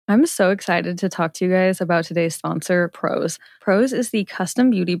I'm so excited to talk to you guys about today's sponsor, Prose. Prose is the custom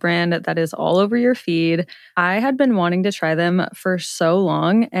beauty brand that is all over your feed. I had been wanting to try them for so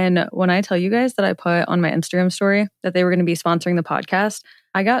long. And when I tell you guys that I put on my Instagram story that they were going to be sponsoring the podcast,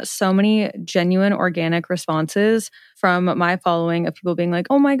 I got so many genuine organic responses from my following of people being like,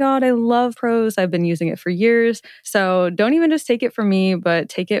 oh my God, I love Prose. I've been using it for years. So don't even just take it from me, but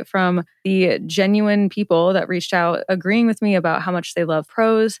take it from the genuine people that reached out agreeing with me about how much they love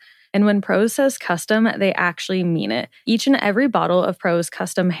Prose. And when Prose says custom, they actually mean it. Each and every bottle of Prose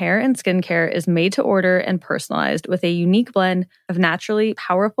custom hair and skincare is made to order and personalized with a unique blend of naturally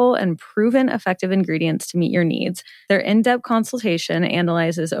powerful and proven effective ingredients to meet your needs. Their in-depth consultation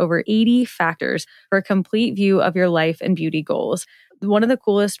analyzes over 80 factors for a complete view of your life and beauty goals. One of the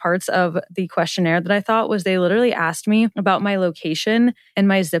coolest parts of the questionnaire that I thought was they literally asked me about my location and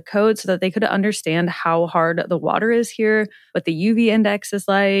my zip code so that they could understand how hard the water is here, what the UV index is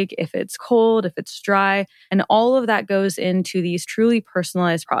like, if it's cold, if it's dry, and all of that goes into these truly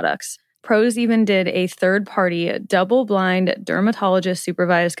personalized products. Prose even did a third-party, double-blind,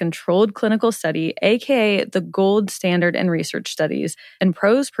 dermatologist-supervised controlled clinical study, aka the gold standard in research studies, and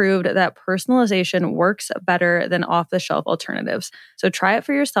Prose proved that personalization works better than off-the-shelf alternatives. So try it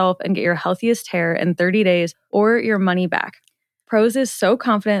for yourself and get your healthiest hair in 30 days or your money back. Prose is so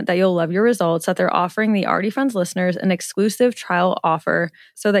confident that you'll love your results that they're offering the Already Friends listeners an exclusive trial offer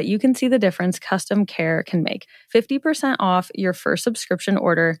so that you can see the difference custom care can make. 50% off your first subscription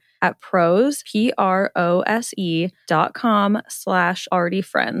order at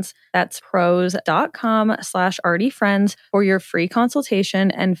prose.com/alreadyfriends. That's prose.com/alreadyfriends for your free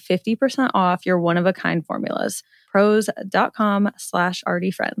consultation and 50% off your one-of-a-kind formulas.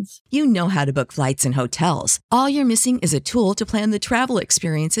 prose.com/alreadyfriends. You know how to book flights and hotels. All you're missing is a tool to plan the travel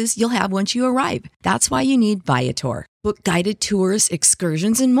experiences you'll have once you arrive. That's why you need Viator. Book guided tours,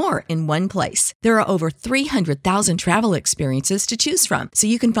 excursions, and more in one place. There are over 300,000 travel experiences to choose from, so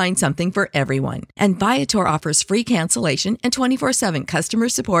you can find something for everyone. And Viator offers free cancellation and 24/7 customer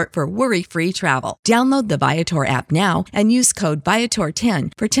support for worry-free travel. Download the Viator app now and use code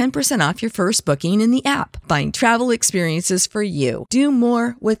Viator10 for 10% off your first booking in the app. Find travel experiences for you. Do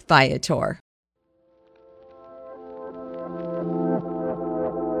more with Viator.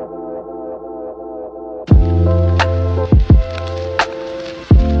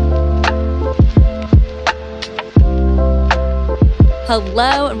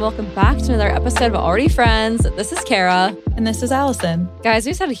 Hello and welcome back to another episode of Already Friends. This is Kara. And this is Allison. Guys,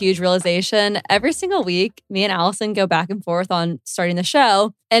 we just had a huge realization. Every single week, me and Allison go back and forth on starting the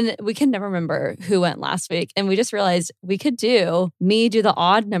show, and we can never remember who went last week. And we just realized we could me do the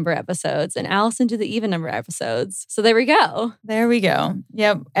odd number episodes and Allison do the even number episodes. So there we go. There we go.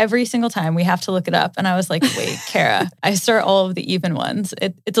 Yep. Every single time we have to look it up. And I was like, wait, Kara, I start all of the even ones.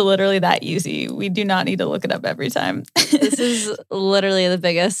 It's literally that easy. We do not need to look it up every time. This is literally the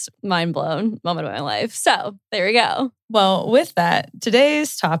biggest mind blown moment of my life. So there we go. Well, with that,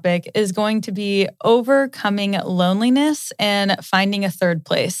 today's topic is going to be overcoming loneliness and finding a third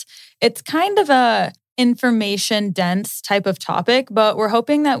place. It's kind of a information-dense type of topic, but we're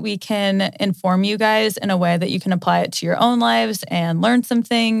hoping that we can inform you guys in a way that you can apply it to your own lives and learn some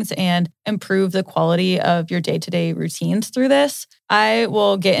things and improve the quality of your day-to-day routines through this. I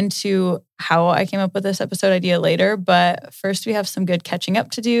will get into how I came up with this episode idea later, but first we have some good catching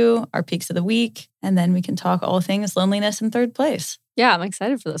up to do, our peaks of the week, and then we can talk all things loneliness in third place. Yeah, I'm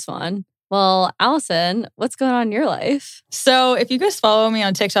excited for this one. Well, Allison, what's going on in your life? So if you guys follow me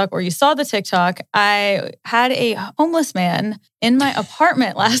on TikTok or you saw the TikTok, I had a homeless man in my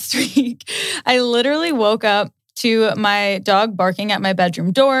apartment last week. I literally woke up to my dog barking at my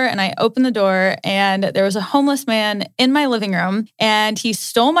bedroom door, and I opened the door and there was a homeless man in my living room, and he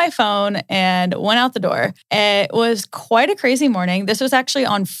stole my phone and went out the door. It was quite a crazy morning. This was actually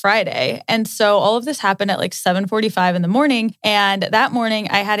on Friday. And so all of this happened at like 7:45 in the morning. And that morning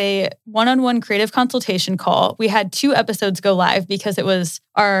I had a one-on-one creative consultation call. We had 2 episodes go live because it was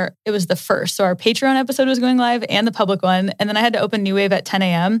the first. So our Patreon episode was going live and the public one. And then I had to open New Wave at 10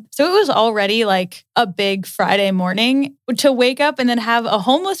 a.m. So it was already like a big Friday morning to wake up and then have a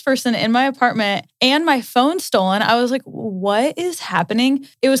homeless person in my apartment and my phone stolen. I was like, what is happening?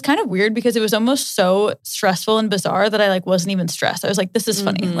 It was kind of weird because it was almost so stressful and bizarre that I like wasn't even stressed. I was like, this is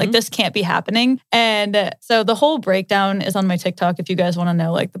funny. Like this can't be happening. And so the whole breakdown is on my TikTok if you guys want to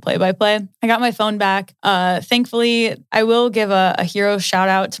know like the play-by-play. I got my phone back. Thankfully, I will give a hero shout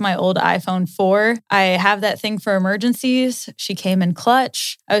out to my old iPhone 4. I have that thing for emergencies. She came in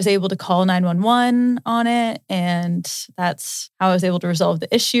clutch. I was able to call 911 on it, and that's how I was able to resolve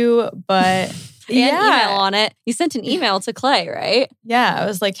the issue. But email on it. You sent an email to Clay, right? Yeah. I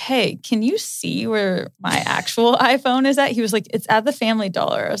was like, hey, can you see where my actual iPhone is at? He was like, it's at the Family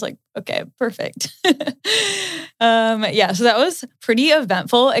Dollar. I was like, okay, perfect. Yeah, so that was pretty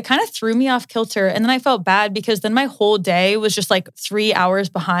eventful. It kind of threw me off kilter. And then I felt bad because then my whole day was just like 3 hours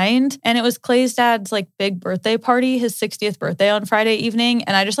behind. And it was Clay's dad's like big birthday party, his 60th birthday on Friday evening.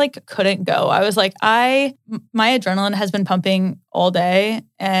 And I just like couldn't go. I was like, my adrenaline has been pumping all day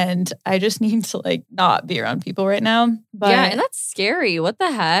and I just need to like not be around people right now. But yeah, and that's scary. What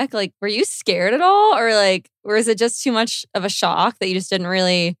the heck? Like, were you scared at all? Or is it just too much of a shock that you just didn't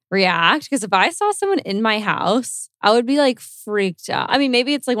really react? Because if I saw someone in my house, I would be like freaked out. I mean,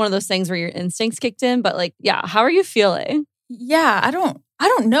 maybe it's like one of those things where your instincts kicked in, but like, yeah, how are you feeling? Yeah, I don't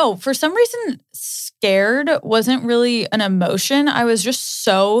know. For some reason, scared wasn't really an emotion. I was just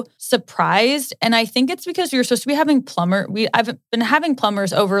so surprised. And I think it's because we were supposed to be having I've been having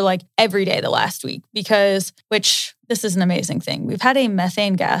plumbers over like every day the last week which this is an amazing thing. We've had a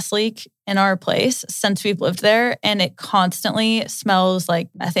methane gas leak in our place since we've lived there, and it constantly smells like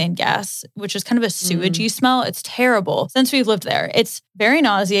methane gas, which is kind of a sewagey smell. It's terrible since we've lived there. It's very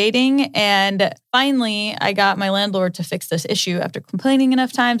nauseating. And finally, I got my landlord to fix this issue after complaining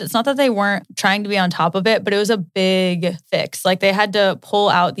enough times. It's not that they weren't trying to be on top of it, but it was a big fix. Like they had to pull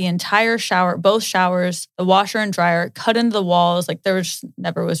out the entire shower, both showers, the washer and dryer, cut into the walls. Like there was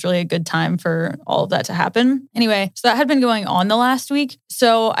never was really a good time for all of that to happen. Anyway, so that had been going on the last week.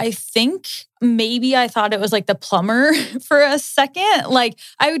 So I think maybe I thought it was like the plumber for a second. Like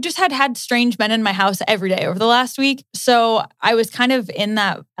I just had strange men in my house every day over the last week. So I was kind of in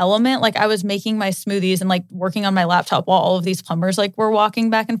that element. Like I was making my smoothies and like working on my laptop while all of these plumbers like were walking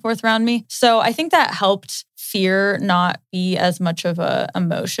back and forth around me. So I think that helped fear not be as much of a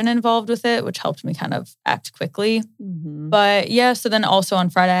emotion involved with it, which helped me kind of act quickly. Mm-hmm. But yeah, so then also on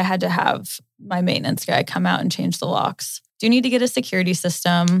Friday, I had to have my maintenance guy come out and change the locks. Do need to get a security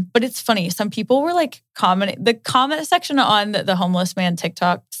system. But it's funny. Some people were like commenting. The comment section on the homeless man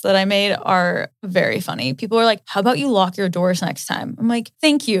TikToks that I made are very funny. People are like, how about you lock your doors next time? I'm like,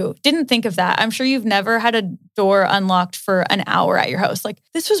 thank you. Didn't think of that. I'm sure you've never had a door unlocked for an hour at your house. Like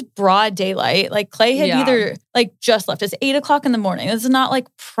this was broad daylight. Like Clay had either like just left. It's 8 o'clock in the morning. This is not like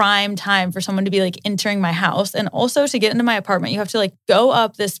prime time for someone to be like entering my house. And also to get into my apartment, you have to like go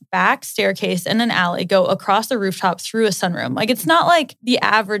up this back staircase in an alley, go across the rooftop through a sunroom. Like it's not like the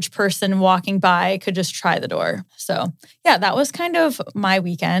average person walking by could just try the door. So yeah, that was kind of my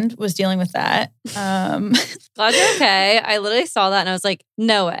weekend, was dealing with that. Glad you're okay. I literally saw that and I was like,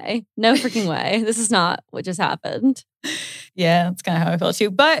 no way, no freaking way. This is not what just happened. Yeah, that's kind of how I feel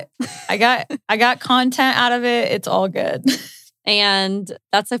too. But I got content out of it. It's all good. And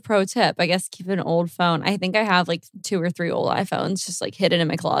that's a pro tip. I guess keep an old phone. I think I have like 2 or 3 old iPhones just like hidden in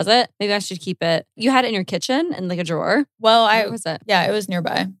my closet. Maybe I should keep it. You had it in your kitchen in like a drawer? Well, Where was it? Yeah, it was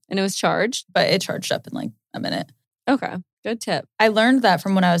nearby. And it was charged? But it charged up in like a minute. Okay. Good tip. I learned that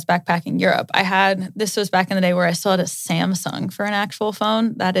from when I was backpacking Europe. This was back in the day where I still had a Samsung for an actual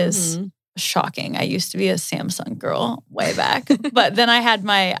phone. That is shocking. I used to be a Samsung girl way back. But then I had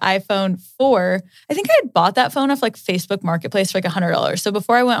my iPhone 4. I think I had bought that phone off like Facebook Marketplace for like $100. So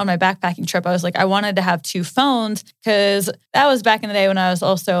before I went on my backpacking trip, I was like, I wanted to have 2 phones because that was back in the day when I was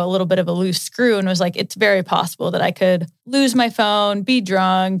also a little bit of a loose screw and was like, it's very possible that I could lose my phone, be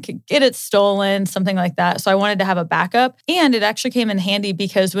drunk, get it stolen, something like that. So I wanted to have a backup. And it actually came in handy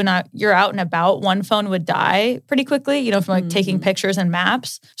because when you're out and about, one phone would die pretty quickly, from like taking pictures and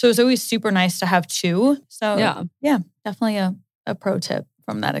maps. So it was always super nice to have 2. So yeah, definitely a pro tip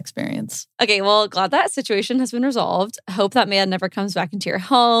from that experience. Okay, well, glad that situation has been resolved. I hope that man never comes back into your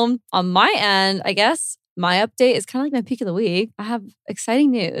home. On my end, I guess my update is kind of like my peak of the week. I have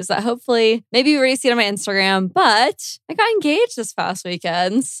exciting news that hopefully, maybe you already see it on my Instagram, but I got engaged this past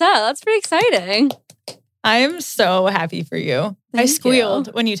weekend. So that's pretty exciting. I am so happy for you. I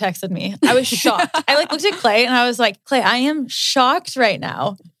squealed when you texted me. I was shocked. I looked at Clay and I was like, Clay, I am shocked right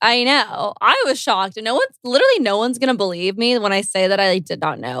now. I know. I was shocked. And no one's going to believe me when I say that I did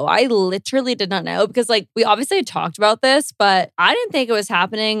not know. I literally did not know because we obviously had talked about this, but I didn't think it was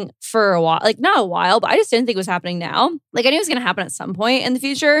happening for a while. Not a while, but I just didn't think it was happening now. I knew it was going to happen at some point in the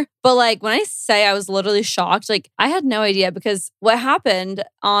future. But when I say I was literally shocked, I had no idea because what happened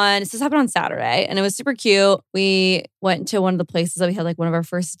this happened on Saturday and it was super cute. We went to one of the places that we had one of our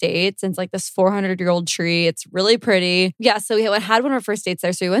first dates. And it's this 400-year-old tree. It's really pretty. Yeah, so we had one of our first dates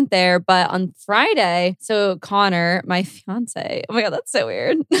there. So we went there. But on Friday, so Connor, my fiance, oh my God, that's so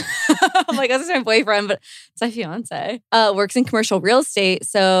weird. I'm like, that's my boyfriend, but it's my fiance, works in commercial real estate.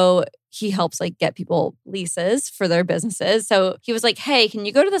 So he helps like get people leases for their businesses. So he was like, hey, can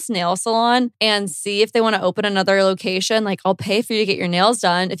you go to this nail salon and see if they want to open another location? Like, I'll pay for you to get your nails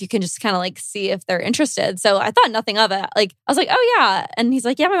done if you can just kind of like see if they're interested. So I thought nothing of it. Like, I was like, oh yeah. And he's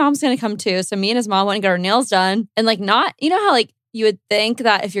like, yeah, my mom's going to come too. So me and his mom went and got our nails done. And like, not, you know how like you would think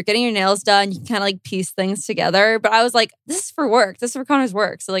that if you're getting your nails done, you can kind of like piece things together. But I was like, this is for work. This is for Connor's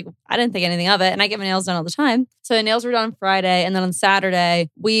work. So like, I didn't think anything of it. And I get my nails done all the time. So the nails were done on Friday. And then on Saturday,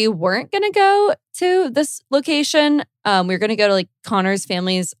 we weren't going to go to this location. We were going to go to like Connor's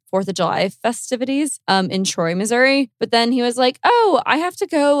family's 4th of July festivities in Troy, Missouri. But then he was like, oh, I have to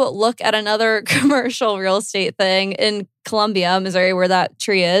go look at another commercial real estate thing in Columbia, Missouri, where that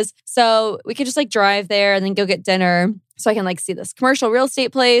tree is. So we could just like drive there and then go get dinner so I can like see this commercial real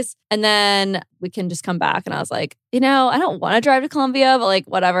estate place. And then we can just come back. And I was like, you know, I don't want to drive to Columbia, but like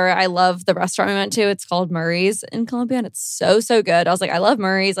whatever. I love the restaurant we went to. It's called Murray's in Columbia and it's so good. I was like, I love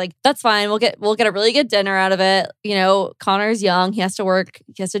Murray's. Like, that's fine. We'll get a really good dinner out of it. You know, Connor's young. He has to work.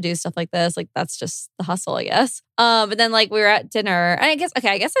 He has to do stuff like this. Like, that's just the hustle, I guess. But then like we were at dinner and I guess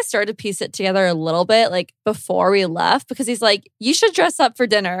I started to piece it together a little bit like before we left because he's like, you should dress up for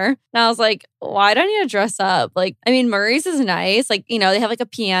dinner. And I was like, why do I need to dress up? Like, I mean, Murray's is nice. Like, you know, they have like a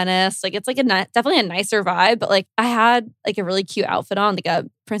pianist. Like, it's like definitely a nicer vibe. But like, I had like a really cute outfit on, like a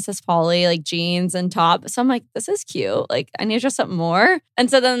Princess Polly, like jeans and top. So I'm like, this is cute. Like, I need to dress up more. And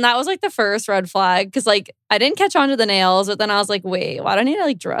so then that was like the first red flag because like I didn't catch on to the nails, but then I was like, wait, why do I need to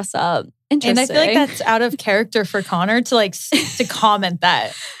like dress up? Interesting. And I feel like that's out of character for Connor to like to comment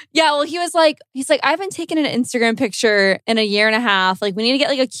that. Yeah, well, he's like, I haven't taken an Instagram picture in a year and a half. Like, we need to get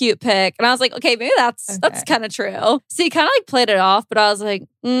like a cute pic. And I was like, okay, maybe that's kind of true. So he kind of like played it off, but I was like,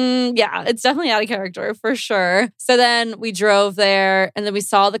 yeah, it's definitely out of character for sure. So then we drove there and then we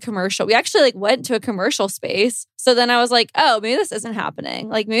saw the commercial. We actually like went to a commercial space. So then I was like, oh, maybe this isn't happening.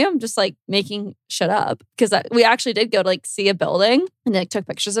 Like, maybe I'm just like making shit up because we actually did go to like see a building and like took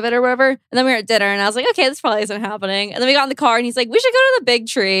pictures of it or whatever. And then we were at dinner and I was like, okay, this probably isn't happening. And then we got in the car and he's like, we should go to the big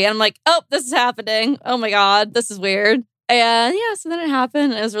tree. And I'm like, oh, this is happening. Oh my God, this is weird. And yeah, so then it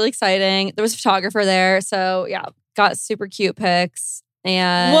happened. It was really exciting. There was a photographer there. So yeah, got super cute pics.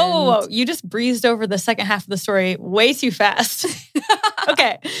 And whoa. You just breezed over the second half of the story way too fast.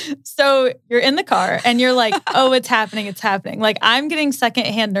 Okay. So you're in the car and you're like, oh, it's happening. Like, I'm getting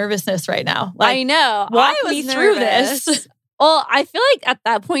secondhand nervousness right now. Like, I know. Walk me through this. Well, I feel like at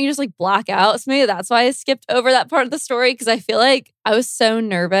that point you just like black out. So maybe that's why I skipped over that part of the story because I feel like I was so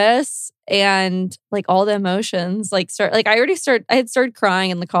nervous and like all the emotions like I had started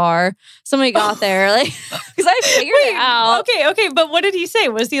crying in the car. Somebody got there like because I figured it out. Okay. But what did he say?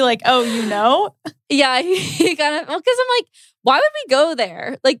 Was he like, oh, you know? Yeah, he kind of because I'm like, why would we go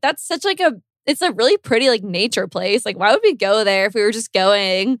there? Like that's such like it's a really pretty like nature place. Like why would we go there if we were just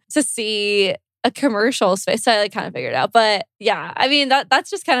going to see a commercial space? So I like kind of figured it out. But yeah, I mean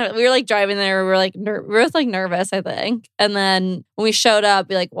that's just kind of we were like driving there. We were both like nervous, I think. And then when we showed up,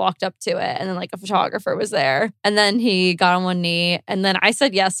 we like walked up to it, and then like a photographer was there, and then he got on one knee, and then I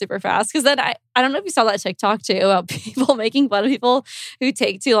said yes super fast because then I don't know if you saw that TikTok too about people making fun of people who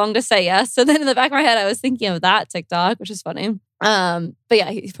take too long to say yes. So then in the back of my head, I was thinking of that TikTok, which is funny. But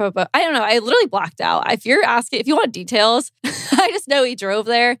yeah, he proposed. I don't know. I literally blacked out. If you want details, I just know he drove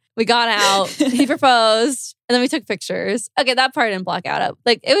there. We got out. He proposed, and then we took pictures. Okay, that part I didn't black out.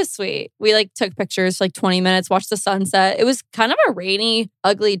 Like it was sweet. We like took pictures for like 20 minutes, watched the sunset. It was kind of a rainy,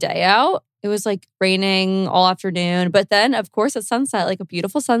 ugly day out. It was like raining all afternoon. But then, of course, at sunset, like a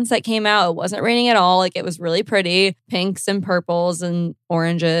beautiful sunset came out. It wasn't raining at all. Like it was really pretty, pinks and purples and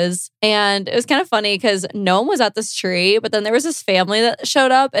oranges. And it was kind of funny because no one was at this tree. But then there was this family that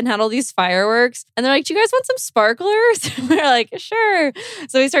showed up and had all these fireworks. And they're like, do you guys want some sparklers? And we're like, sure.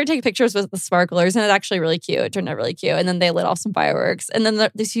 So we started taking pictures with the sparklers. And it's actually really cute. It turned out really cute. And then they lit off some fireworks. And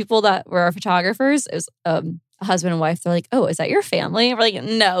then these people that were our photographers, it was a husband and wife, they're like, oh, is that your family? And we're like,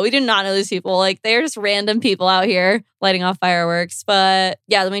 no, we do not know these people. Like, they're just random people out here lighting off fireworks. But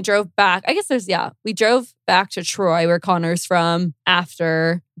yeah, then we drove back. I guess we drove back to Troy, where Connor's from,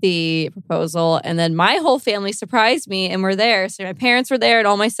 after the proposal. And then my whole family surprised me and were there. So my parents were there and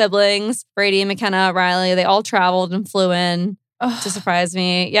all my siblings, Brady, McKenna, Riley, they all traveled and flew in to surprise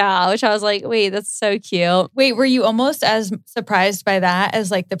me. Yeah, which I was like, wait, that's so cute. Wait, were you almost as surprised by that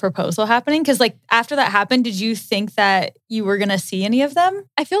as like the proposal happening? Because like after that happened, did you think that you were going to see any of them?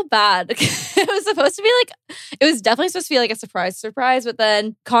 I feel bad. It was definitely supposed to be like a surprise. But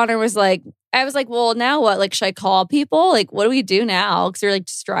then Connor was like, I was like, well, now what? Like, should I call people? Like, what do we do now? Because we were like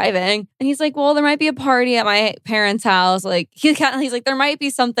just driving. And he's like, well, there might be a party at my parents' house. Like, he's like, there might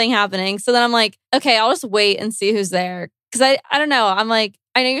be something happening. So then I'm like, okay, I'll just wait and see who's there. Because I don't know. I'm like,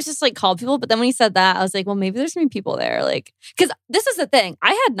 I know you're just like called people, but then when you said that, I was like, well, maybe there's gonna be people there. Like, because this is the thing.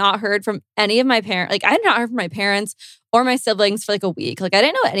 I had not heard from any of my parents. Like, I had not heard from my parents or my siblings for like a week. Like, I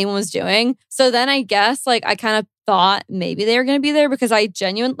didn't know what anyone was doing. So then I guess like I kind of thought maybe they were gonna be there because I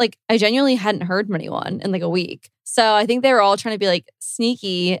genuinely hadn't heard from anyone in like a week. So I think they were all trying to be like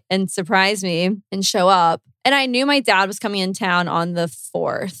sneaky and surprise me and show up. And I knew my dad was coming in town on the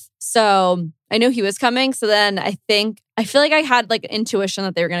 4th. So I knew he was coming. So then I feel like I had like an intuition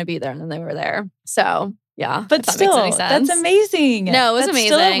that they were going to be there and then they were there. So yeah. But still, that's amazing. No, it was amazing.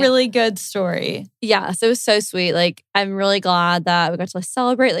 Still a really good story. Yeah. So it was so sweet. Like, I'm really glad that we got to like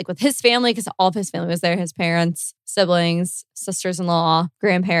celebrate like with his family because all of his family was there. His parents, siblings, sisters-in-law,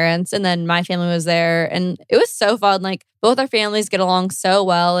 grandparents, and then my family was there. And it was so fun. Like, both our families get along so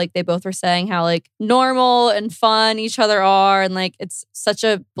well. Like, they both were saying how like normal and fun each other are. And like, it's such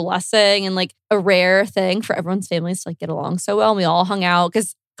a blessing and like a rare thing for everyone's families to like get along so well. And we all hung out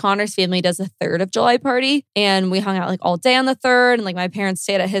because Connor's family does a 3rd of July party. And we hung out like all day on the 3rd. And like my parents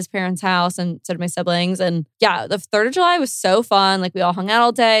stayed at his parents' house and so did my siblings. And yeah, the 3rd of July was so fun. Like, we all hung out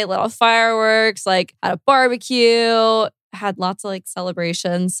all day, lit off fireworks, like had a barbecue, had lots of like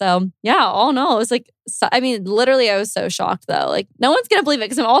celebrations. So yeah, all in all, it was like, I mean, literally I was so shocked though. Like, no one's going to believe it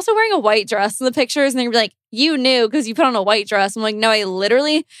because I'm also wearing a white dress in the pictures and they're gonna be like, you knew because you put on a white dress. I'm like, no, I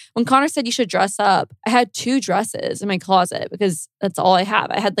literally, when Connor said you should dress up, I had 2 dresses in my closet because that's all I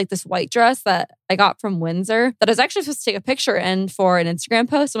have. I had like this white dress that I got from Windsor that I was actually supposed to take a picture in for an Instagram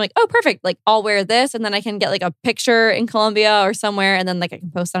post. I'm like, oh, perfect. Like, I'll wear this and then I can get like a picture in Colombia or somewhere and then like I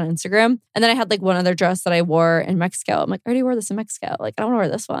can post on Instagram. And then I had like one other dress that I wore in Mexico. I'm like, I already wore this in Mexico. Like, I don't want to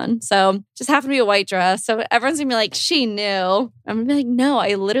wear this one. So just happened to be a white dress. So everyone's gonna be like, she knew. I'm gonna be like, no,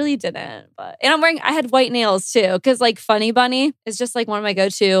 I literally didn't. And I had white nails too. Cause like Funny Bunny is just like one of my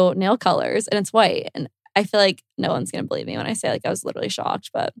go-to nail colors and it's white. And I feel like no one's gonna believe me when I say like I was literally shocked,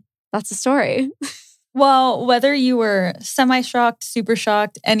 but that's the story. Well, whether you were semi-shocked, super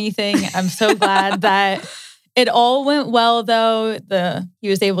shocked, anything, I'm so glad that it all went well though. He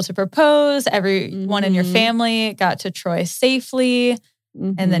was able to propose. Everyone in your family got to Troy safely.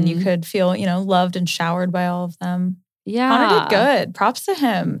 And then you could feel, loved and showered by all of them. Yeah. Connor did good. Props to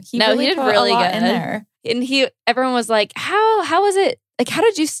him. He did really good in there. And everyone was like, how was it? Like, how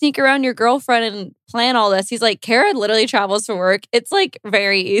did you sneak around your girlfriend and plan all this? He's like, Kara literally travels for work. It's like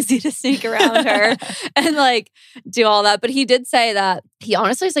very easy to sneak around her and like do all that. But he did say that he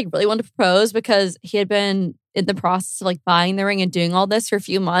honestly is like really wanted to propose because he had been in the process of like buying the ring and doing all this for a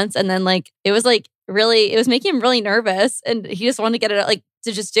few months. And then like, it was making him really nervous and he just wanted to get it like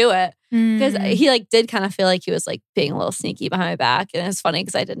to just do it. Because he like did kind of feel like he was like being a little sneaky behind my back. And it's funny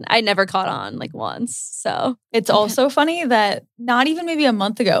because I never caught on like once. So it's also funny that not even maybe a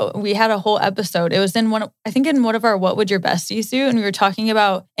month ago, we had a whole episode. It was in one of our What Would Your Besties Do? And we were talking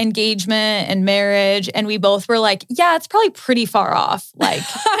about engagement and marriage. And we both were like, yeah, it's probably pretty far off. Like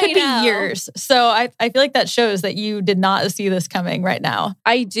could be years. So I feel like that shows that you did not see this coming right now.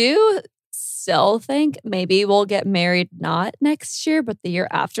 I do still think maybe we'll get married not next year, but the year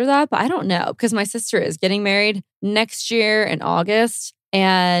after that. But I don't know because my sister is getting married next year in August.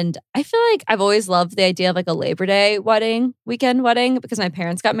 And I feel like I've always loved the idea of like a Labor Day weekend wedding because my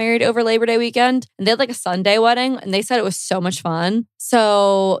parents got married over Labor Day weekend and they had like a Sunday wedding and they said it was so much fun.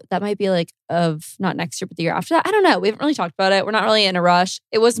 So that might be like not next year, but the year after that. I don't know. We haven't really talked about it. We're not really in a rush.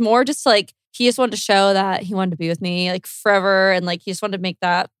 It was more just like, he just wanted to show that he wanted to be with me like forever. And like, he just wanted to make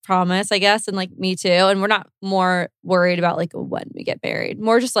that promise, I guess. And like me too. And we're not more worried about like when we get married,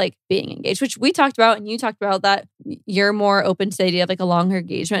 more just like being engaged, which we talked about. And you talked about that you're more open to the idea of like a longer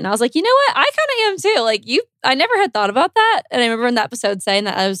engagement. And I was like, you know what? I kind of am too. Like I never had thought about that. And I remember in that episode saying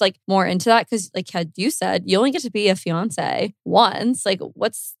that I was like more into that because like had you said, you only get to be a fiance once. Like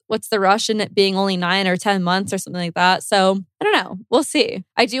what's the rush in it being only 9 or 10 months or something like that? So I don't know. We'll see.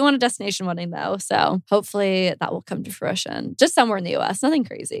 I do want a destination wedding though. So hopefully that will come to fruition. Just somewhere in the US. Nothing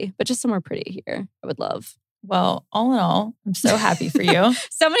crazy, but just somewhere pretty here. I would love. Well, all in all, I'm so happy for you.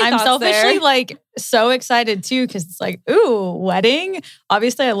 So many I'm thoughts selfishly there. like so excited too because it's like, ooh, wedding.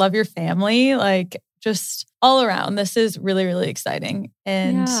 Obviously, I love your family. Like just all around. This is really, really exciting.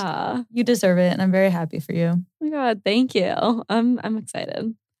 And you deserve it. And I'm very happy for you. Oh my God, thank you. I'm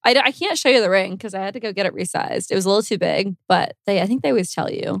excited. I can't show you the ring because I had to go get it resized. It was a little too big, but I think they always tell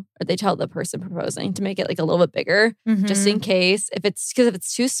you, or they tell the person proposing to make it like a little bit bigger, just in case. If it's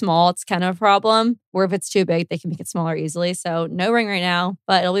too small, it's kind of a problem. Or if it's too big, they can make it smaller easily. So no ring right now,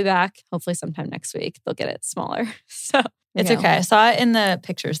 but it'll be back hopefully sometime next week. They'll get it smaller. So it's okay. I saw it in the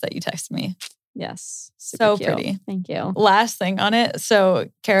pictures that you texted me. Yes. So Super cute. pretty. Thank you. Last thing on it. So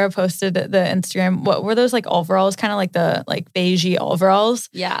Kara posted the Instagram. What were those like overalls? Kind of like the like beigey overalls.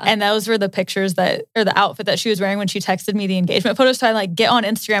 Yeah. And those were the pictures the outfit that she was wearing when she texted me the engagement photos. So I like get on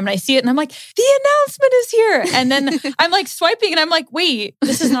Instagram and I see it and I'm like, the announcement is here. And then I'm like swiping and I'm like, wait,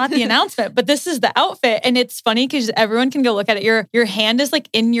 this is not the announcement, but this is the outfit. And it's funny because everyone can go look at it. Your hand is like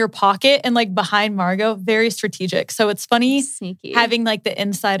in your pocket and like behind Margot, very strategic. So it's funny Sneaky. having like the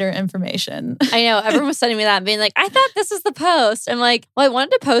insider information. I know. Everyone was sending me that, being like, I thought this was the post. I'm like, well, I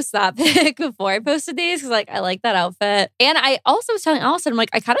wanted to post that pic before I posted these because like I like that outfit. And I also was telling Allison, I'm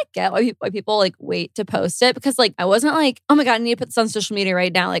like, I kind of get why people like wait to post it because like I wasn't like, oh my God, I need to put this on social media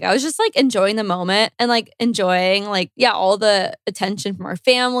right now. Like I was just like enjoying the moment and like enjoying like, yeah, all the attention from our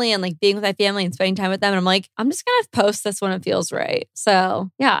family and like being with my family and spending time with them. And I'm like, I'm just going to post this when it feels right. So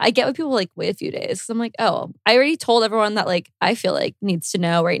yeah, I get why people like wait a few days because I'm like, oh, I already told everyone that like I feel like needs to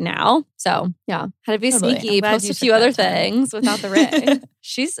know right now. So yeah, had to be Totally. sneaky, post a few other things without the ring.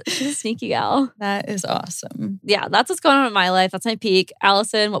 She's a sneaky gal. That is awesome. Yeah, that's what's going on in my life. That's my peak.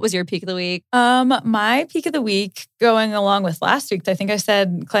 Allison, what was your peak of the week? My peak of the week, going along with last week, I think I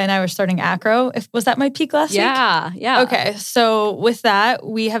said Clay and I were starting acro. Was that my peak last week? Yeah. Okay, so with that,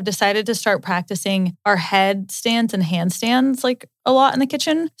 we have decided to start practicing our headstands and handstands like a lot in the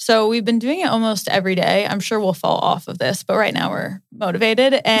kitchen. So we've been doing it almost every day. I'm sure we'll fall off of this, but right now we're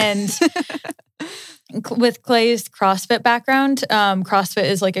motivated. And with Clay's CrossFit background, CrossFit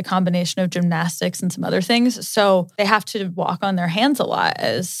is like a combination of gymnastics and some other things. So they have to walk on their hands a lot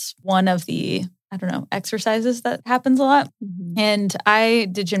as one of the, exercises that happens a lot. Mm-hmm. And I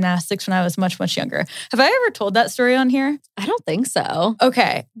did gymnastics when I was much, much younger. Have I ever told that story on here? I don't think so.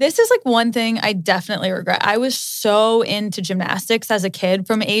 Okay. This is like one thing I definitely regret. I was so into gymnastics as a kid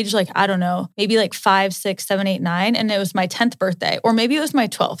from age maybe like 5, 6, 7, 8, 9. And it was my 10th birthday, or maybe it was my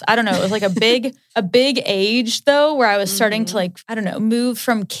 12th. I don't know. It was like a big age though, where I was starting to move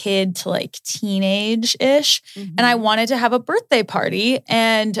from kid to like teenage-ish. Mm-hmm. And I wanted to have a birthday party.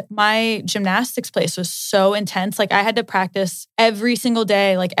 And my gymnastics place was so intense. Like I had to practice every single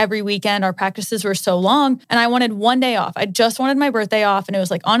day, like every weekend. Our practices were so long and I wanted one day off. I just wanted my birthday off and it was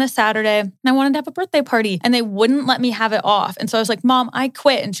like on a Saturday and I wanted to have a birthday party and they wouldn't let me have it off. And so I was like, Mom, I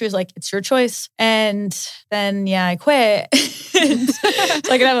quit. And she was like, it's your choice. And then, I quit. So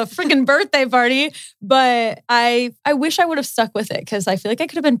I could have a freaking birthday party. But I wish I would have stuck with it because I feel like I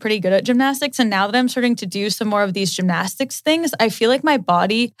could have been pretty good at gymnastics. And now that I'm starting to do some more of these gymnastics things, I feel like my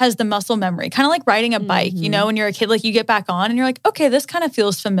body has the muscle memory, kind of like riding a bike, when you're a kid, like you get back on and you're like, okay, this kind of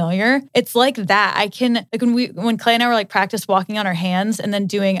feels familiar. It's like that. I can, like when Clay and I were like practice walking on our hands and then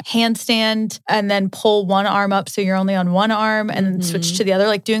doing handstand and then pull one arm up so you're only on one arm and then switch to the other,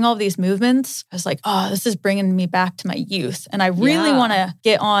 like doing all of these movements, I was like, oh, this is bringing me back to my youth. And I really want to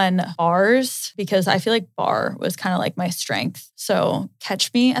get on bars because I feel like bar was kind of like my strength. So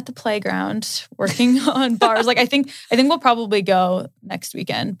catch me at the playground working on bars. Like I think we'll probably go next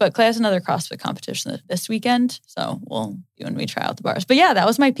weekend, but Clay has another CrossFit competition this weekend. So we'll do when we try out the bars. But yeah, that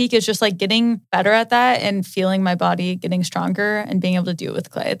was my peak, is just like getting better at that and feeling my body getting stronger and being able to do it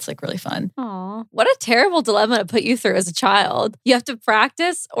with Clay. It's like really fun. Aw, what a terrible dilemma to put you through as a child. You have to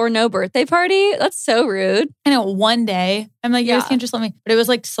practice or no birthday party? That's so rude. I know, one day I'm like, you guys can't just let me. But it was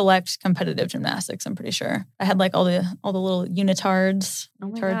like select competitive gymnastics, I'm pretty sure. I had like all the little unitards. Oh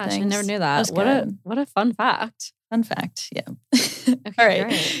my unitard gosh, things. I never knew that. That What a fun fact. Fun fact, yeah. Okay, All right.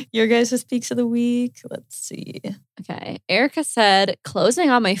 great. Your guys' peaks of the week. Let's see. Okay. Erica said, closing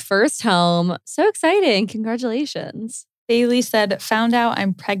on my first home. So exciting. Congratulations. Bailey said, found out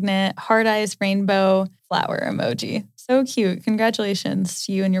I'm pregnant. Heart eyes, rainbow, flower emoji. So cute. Congratulations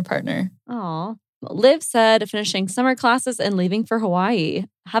to you and your partner. Aw. Liv said, finishing summer classes and leaving for Hawaii.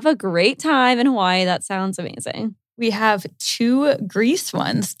 Have a great time in Hawaii. That sounds amazing. We have 2 Greece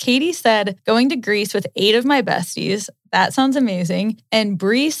ones. Katie said, going to Greece with 8 of my besties. That sounds amazing. And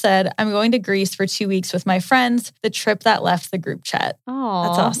Bree said, I'm going to Greece for 2 weeks with my friends. The trip that left the group chat. Oh,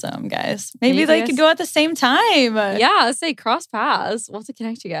 That's awesome, guys. Maybe you they guys- could go at the same time. Yeah, let's say cross paths. We'll have to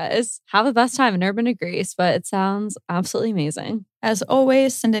connect you guys. Have the best time. I've never been to Greece, but it sounds absolutely amazing. As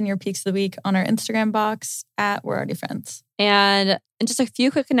always, send in your peaks of the week on our Instagram box at We're Already Friends. And just a few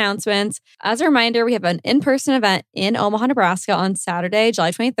quick announcements. As a reminder, we have an in-person event in Omaha, Nebraska on Saturday,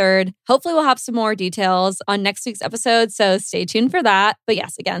 July 23rd. Hopefully we'll have some more details on next week's episode, so stay tuned for that. But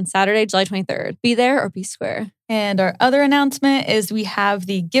yes, again, Saturday, July 23rd. Be there or be square. And our other announcement is we have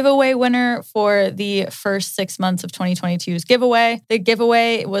the giveaway winner for the first 6 months of 2022's giveaway. The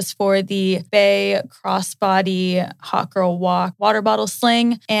giveaway was for the Bay Crossbody Hot Girl Walk water bottle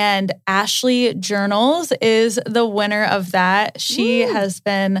sling. And Ashley Journals is the winner of that. She has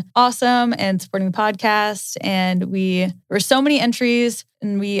been awesome and supporting the podcast. And there were so many entries.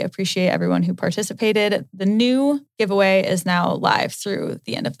 And we appreciate everyone who participated. The new giveaway is now live through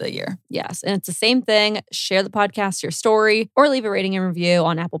the end of the year. Yes. And it's the same thing. Share the podcast, your story, or leave a rating and review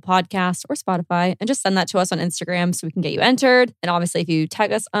on Apple Podcasts or Spotify. And just send that to us on Instagram so we can get you entered. And obviously, if you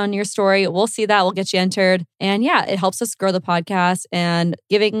tag us on your story, we'll see that. We'll get you entered. And yeah, it helps us grow the podcast. And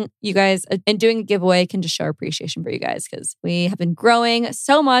giving you guys and doing a giveaway can just show our appreciation for you guys because we have been growing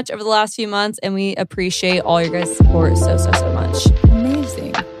so much over the last few months. And we appreciate all your guys' support so much. Amazing.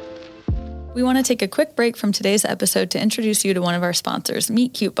 We want to take a quick break from today's episode to introduce you to one of our sponsors,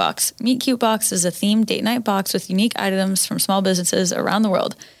 Meet Cute Box. Meet Cute Box is a themed date night box with unique items from small businesses around the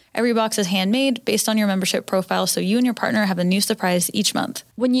world. Every box is handmade based on your membership profile, so you and your partner have a new surprise each month.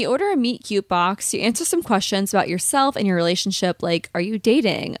 When you order a Meet Cute box, you answer some questions about yourself and your relationship, like are you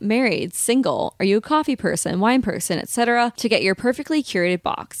dating, married, single, are you a coffee person, wine person, etc., to get your perfectly curated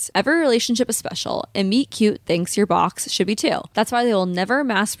box. Every relationship is special, and Meet Cute thinks your box should be too. That's why they will never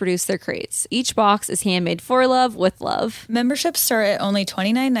mass produce their crates. Each box is handmade for love with love. Memberships start at only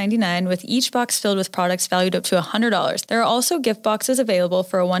 $29.99, with each box filled with products valued up to $100. There are also gift boxes available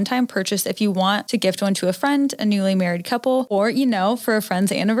for a one-time purchase if you want to gift one to a friend, a newly married couple, or, for a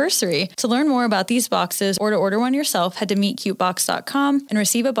friend's anniversary. To learn more about these boxes or to order one yourself, head to meetcutebox.com and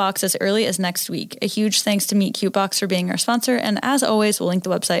receive a box as early as next week. A huge thanks to Meet Cute Box for being our sponsor, and as always, we'll link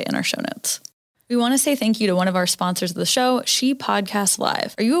the website in our show notes. We want to say thank you to one of our sponsors of the show, She Podcasts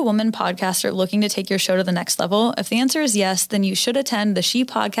Live. Are you a woman podcaster looking to take your show to the next level? If the answer is yes, then you should attend the She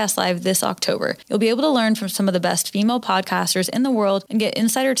Podcasts Live this October. You'll be able to learn from some of the best female podcasters in the world and get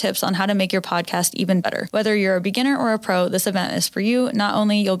insider tips on how to make your podcast even better. Whether you're a beginner or a pro, this event is for you. Not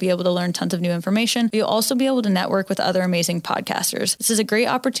only you'll be able to learn tons of new information, but you'll also be able to network with other amazing podcasters. This is a great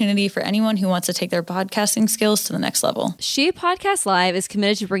opportunity for anyone who wants to take their podcasting skills to the next level. She Podcasts Live is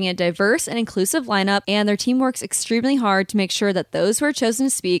committed to bringing a diverse and inclusive lineup, and their team works extremely hard to make sure that those who are chosen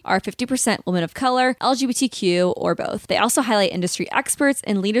to speak are 50% women of color, LGBTQ, or both. They also highlight industry experts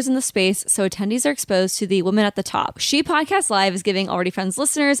and leaders in the space, so attendees are exposed to the women at the top. She Podcasts Live is giving Already Friends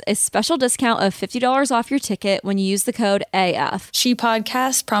listeners a special discount of $50 off your ticket when you use the code AF. She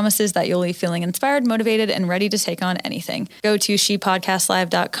Podcast promises that you'll leave feeling inspired, motivated, and ready to take on anything. Go to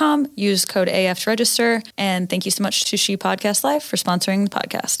shepodcastlive.com, use code AF to register, and thank you so much to She Podcasts Live for sponsoring the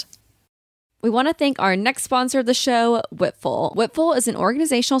podcast. We want to thank our next sponsor of the show, Whipful. Whipful is an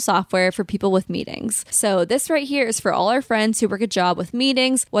organizational software for people with meetings. So this right here is for all our friends who work a job with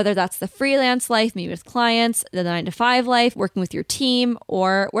meetings, whether that's the freelance life, meeting with clients, the 9-to-5 life, working with your team,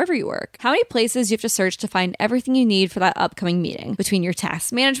 or wherever you work. How many places you have to search to find everything you need for that upcoming meeting? Between your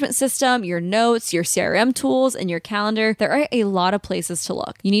task management system, your notes, your CRM tools, and your calendar, there are a lot of places to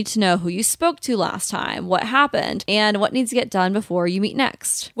look. You need to know who you spoke to last time, what happened, and what needs to get done before you meet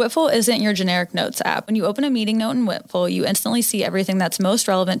next. Whipful isn't your generic notes app. When you open a meeting note in Whipful, you instantly see everything that's most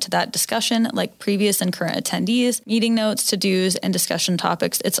relevant to that discussion, like previous and current attendees, meeting notes, to-dos, and discussion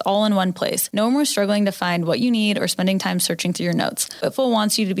topics. It's all in one place. No more struggling to find what you need or spending time searching through your notes. Whipful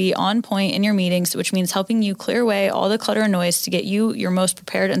wants you to be on point in your meetings, which means helping you clear away all the clutter and noise to get you your most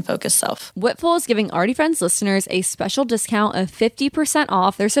prepared and focused self. Whipful is giving Already Friends listeners a special discount of 50%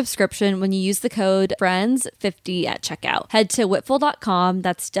 off their subscription when you use the code FRIENDS50 at checkout. Head to whipful.com,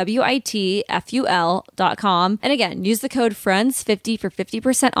 that's WITFUL.com. And again, use the code FRIENDS50 for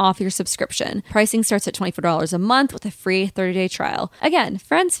 50% off your subscription. Pricing starts at $24 a month with a free 30-day trial. Again,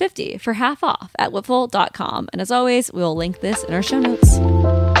 FRIENDS50 for half off at whipful.com. And as always, we'll link this in our show notes.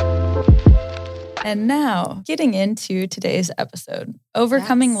 And now, getting into today's episode,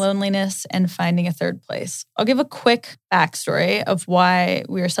 overcoming loneliness and finding a third place. I'll give a quick backstory of why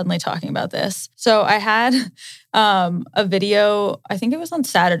we are suddenly talking about this. So I had a video, I think it was on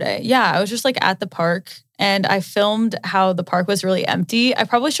Saturday. Yeah, I was just like at the park and I filmed how the park was really empty. I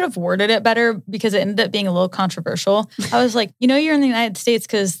probably should have worded it better because it ended up being a little controversial. I was like, you're in the United States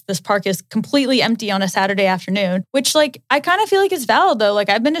because this park is completely empty on a Saturday afternoon, which like, I kind of feel like is valid though. Like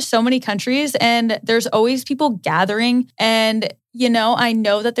I've been to so many countries and there's always people gathering and I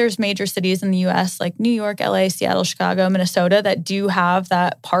know that there's major cities in the US like New York, LA, Seattle, Chicago, Minnesota that do have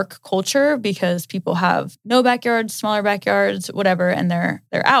that park culture because people have no backyards, smaller backyards, whatever, and they're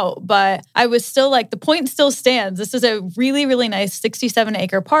out. But I was still like, the point still stands. This is a really, really nice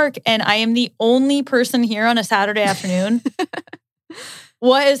 67-acre park, and I am the only person here on a Saturday afternoon.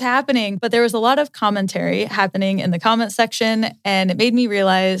 what is happening? But there was a lot of commentary happening in the comment section, and it made me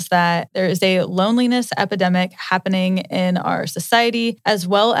realize that there is a loneliness epidemic happening in our society, as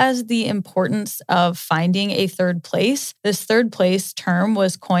well as the importance of finding a third place. This third place term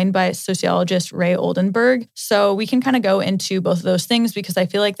was coined by sociologist Ray Oldenburg. So we can kind of go into both of those things because I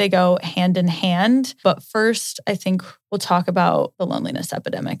feel like they go hand in hand. But first, I think we'll talk about the loneliness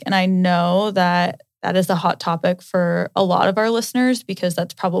epidemic. And I know that is a hot topic for a lot of our listeners because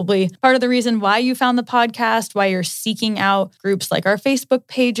that's probably part of the reason why you found the podcast, why you're seeking out groups like our Facebook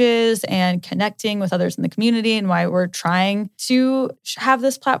pages and connecting with others in the community, and why we're trying to have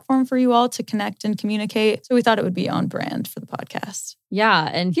this platform for you all to connect and communicate. So we thought it would be on brand for the podcast. Yeah.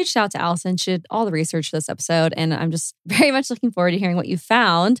 And huge shout out to Allison. She did all the research for this episode. And I'm just very much looking forward to hearing what you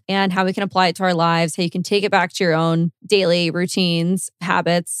found and how we can apply it to our lives, how you can take it back to your own daily routines,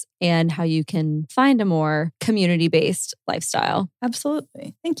 habits, and how you can find a more community-based lifestyle.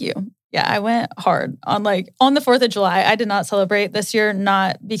 Absolutely. Thank you. Yeah, I went hard on the 4th of July. I did not celebrate this year,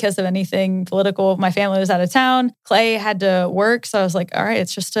 not because of anything political. My family was out of town. Clay had to work. So I was like, all right,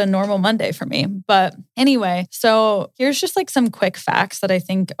 it's just a normal Monday for me. But anyway, so here's just some quick facts that I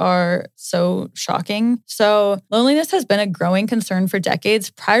think are so shocking. So loneliness has been a growing concern for decades.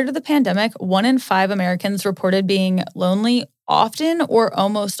 Prior to the pandemic, 1 in 5 Americans reported being lonely often or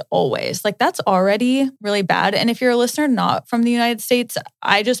almost always. That's already really bad. And if you're a listener not from the United States,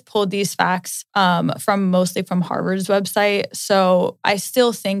 I just pulled these facts mostly from Harvard's website. So I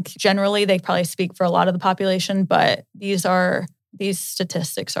still think generally they probably speak for a lot of the population, but these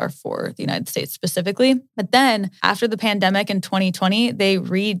statistics are for the United States specifically. But then after the pandemic in 2020, they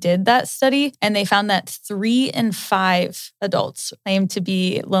redid that study and they found that 3 in 5 adults claim to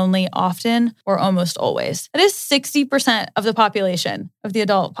be lonely often or almost always. That is 60% of the population, of the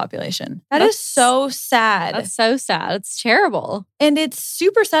adult population. That's so sad. That's so sad. It's terrible. And it's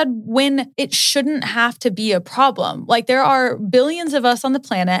super sad when it shouldn't have to be a problem. There are billions of us on the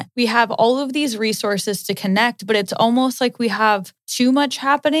planet. We have all of these resources to connect, but it's almost like we have too much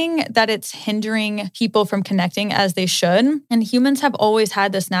happening that it's hindering people from connecting as they should. And humans have always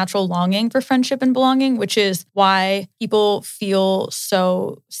had this natural longing for friendship and belonging, which is why people feel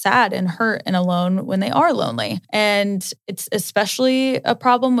so sad and hurt and alone when they are lonely. And it's especially a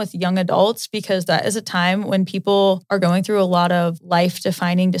problem with young adults because that is a time when people are going through a lot of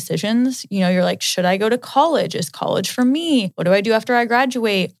life-defining decisions. You're like, should I go to college? Is college for me? What do I do after I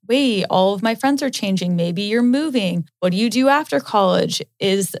graduate? Wait, all of my friends are changing. Maybe you're moving. What do you do after college?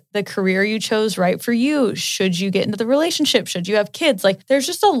 Is the career you chose right for you? Should you get into the relationship? Should you have kids? There's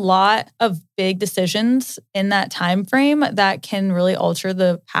just a lot of big decisions in that time frame that can really alter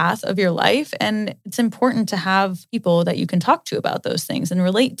the path of your life. And it's important to have people that you can talk to about those things and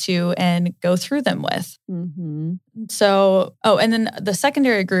relate to and go through them with. Mm-hmm. So, and then the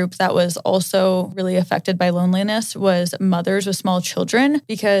secondary group that was also really affected by loneliness was mothers with small children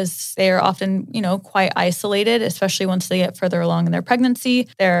because they are often, quite isolated, especially once they get further along in their pregnancy.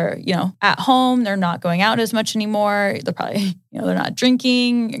 They're, at home. They're not going out as much anymore. They're probably, they're not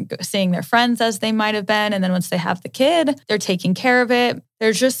drinking, seeing their friends as they might have been. And then once they have the kid, they're taking care of it.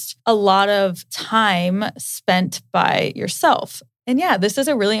 There's just a lot of time spent by yourself. And yeah, this is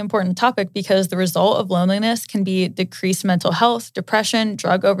a really important topic because the result of loneliness can be decreased mental health, depression,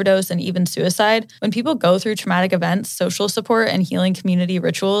 drug overdose, and even suicide. When people go through traumatic events, social support and healing community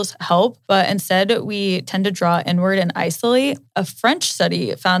rituals help, but instead we tend to draw inward and isolate. A French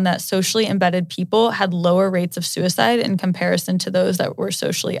study found that socially embedded people had lower rates of suicide in comparison to those that were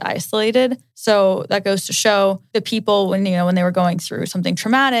socially isolated. So that goes to show the people when they were going through something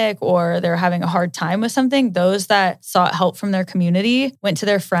traumatic or they're having a hard time with something, those that sought help from their community, went to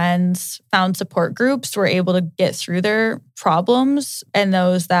their friends, found support groups, were able to get through their problems, and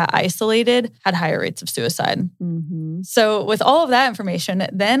those that isolated had higher rates of suicide. Mm-hmm. So with all of that information,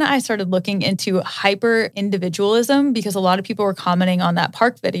 then I started looking into hyper-individualism because a lot of people were commenting on that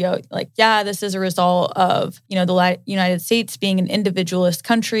park video, this is a result of, the United States being an individualist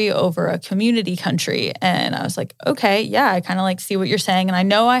country over a community country. And I was like, okay, yeah, I kind of see what you're saying. And I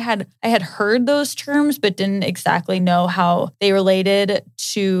know I had heard those terms, but didn't exactly know how they related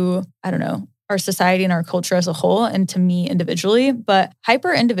to, our society and our culture as a whole and to me individually. But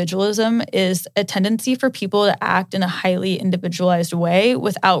hyper-individualism is a tendency for people to act in a highly individualized way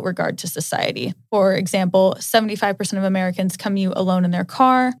without regard to society. For example, 75% of Americans commute alone in their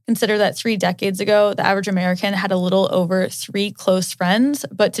car. Consider that 3 decades ago, the average American had a little over 3 close friends,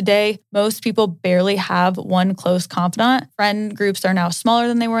 but today, most people barely have one close confidant. Friend groups are now smaller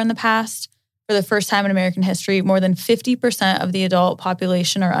than they were in the past. For the first time in American history, more than 50% of the adult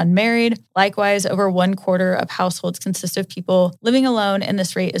population are unmarried. Likewise, over 1/4 of households consist of people living alone, and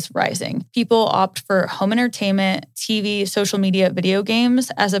this rate is rising. People opt for home entertainment, TV, social media, video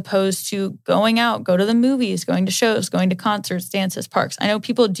games, as opposed to going out, go to the movies, going to shows, going to concerts, dances, parks. I know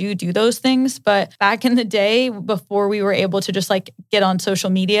people do those things, but back in the day, before we were able to just like get on social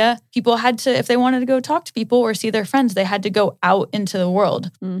media, people had to, if they wanted to go talk to people or see their friends, they had to go out into the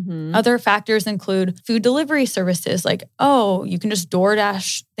world. Other factors include food delivery services like, oh, you can just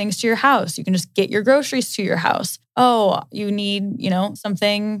DoorDash things to your house. You can just get your groceries to your house. Oh, you need,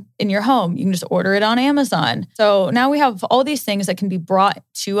 something in your home. You can just order it on Amazon. So now we have all these things that can be brought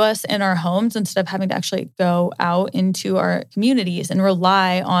to us in our homes instead of having to actually go out into our communities and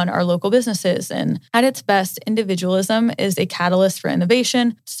rely on our local businesses. And at its best, individualism is a catalyst for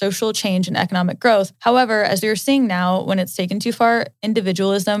innovation, social change, and economic growth. However, as you're seeing now, when it's taken too far,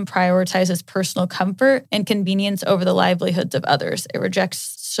 individualism prioritizes personal comfort and convenience over the livelihoods of others. It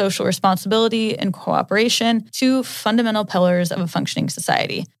rejects social responsibility and cooperation, two fundamental pillars of a functioning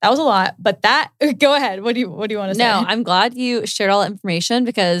society. That was a lot, but go ahead. What do you want to say? No, I'm glad you shared all that information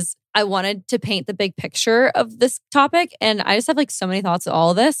because I wanted to paint the big picture of this topic. And I just have like so many thoughts of all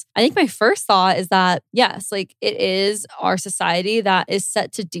of this. I think my first thought is that, yes, like it is our society that is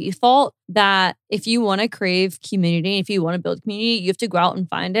set to default that if you want to crave community, if you want to build community, you have to go out and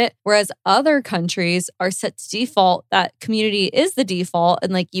find it. Whereas other countries are set to default that community is the default.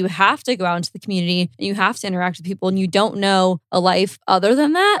 And like you have to go out into the community and you have to interact with people and you don't know a life other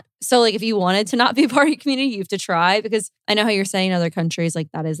than that. So like if you wanted to not be part of a community, you have to try, because I know how you're saying in other countries, like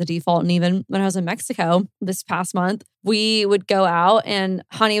that is the default. And even when I was in Mexico this past month, we would go out and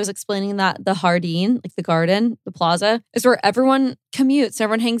Hani was explaining that the Jardín, like the garden, the plaza, is where everyone commutes,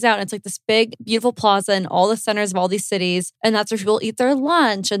 everyone hangs out. And it's like this big, beautiful plaza in all the centers of all these cities. And that's where people eat their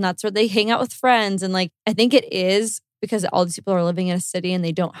lunch and that's where they hang out with friends. And like, I think it is because all these people are living in a city and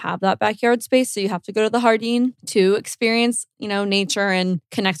they don't have that backyard space. So you have to go to the Jardín to experience, nature and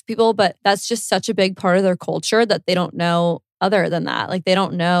connect with people. But that's just such a big part of their culture that they don't know other than that. Like they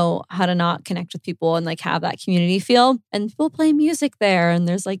don't know how to not connect with people and like have that community feel. And people play music there and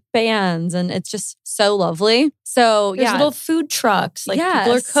there's like bands and it's just so lovely. So there's little food trucks, like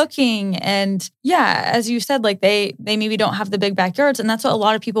people are cooking. And as you said, like they maybe don't have the big backyards. And that's what a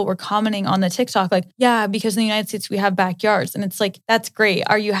lot of people were commenting on the TikTok. Like, because in the United States, we have backyards. And it's like, that's great.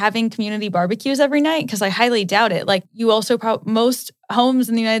 Are you having community barbecues every night? Because I highly doubt it. Like you also most homes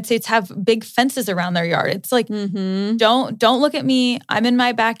in the United States have big fences around their yard. It's like, don't look at me. I'm in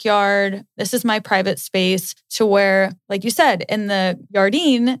my backyard. This is my private space, to where, like you said, in the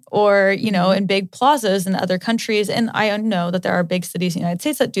Jardín or, in big plazas in other countries. And I know that there are big cities in the United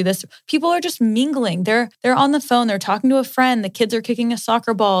States that do this. People are just mingling. They're on the phone. They're talking to a friend. The kids are kicking a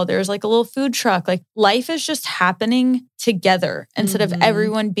soccer ball. There's like a little food truck. Like life is just happening together instead of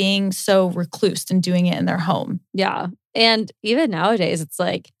everyone being so reclused and doing it in their home. Yeah. And even nowadays, it's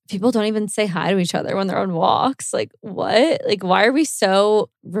like people don't even say hi to each other when they're on walks. Like, what? Like, why are we so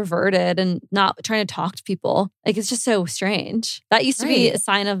reverted and not trying to talk to people? Like, it's just so strange. That used to be a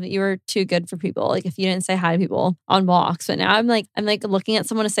sign of you were too good for people. Like, if you didn't say hi to people on walks. But now I'm like looking at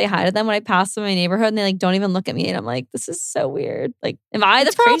someone to say hi to them when I pass them in my neighborhood and they like don't even look at me. And I'm like, this is so weird. Like, am I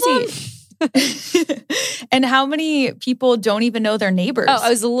the problem? Crazy. And how many people don't even know their neighbors? Oh, I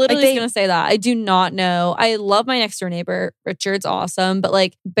was literally going to say that. I do not know. I love my next door neighbor. Richard's awesome, but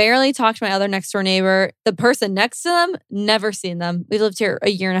like barely talk to my other next door neighbor. The person next to them, never seen them. We've lived here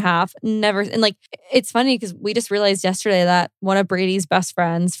a year and a half. Never. And like, it's funny because we just realized yesterday that one of Brady's best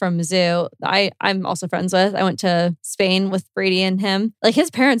friends from Mizzou, I'm also friends with. I went to Spain with Brady and him. Like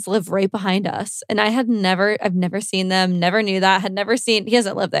his parents live right behind us. And I've never seen them, never knew that, he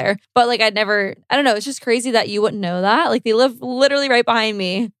hasn't lived there. But like I don't know, it's just crazy that you wouldn't know that. Like they live literally right behind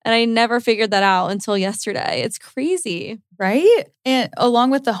me. And I never figured that out until yesterday. It's crazy. Right? And along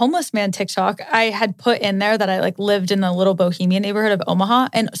with the homeless man TikTok, I had put in there that I like lived in the little bohemian neighborhood of Omaha.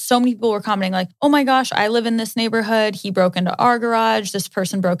 And so many people were commenting like, oh my gosh, I live in this neighborhood. He broke into our garage. This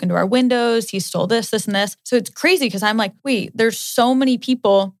person broke into our windows. He stole this, and this. So it's crazy because I'm like, wait, there's so many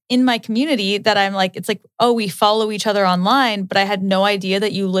people in my community that I'm like, it's like, oh, we follow each other online, but I had no idea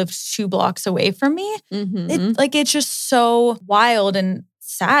that you lived 2 blocks away from me. It's just so wild and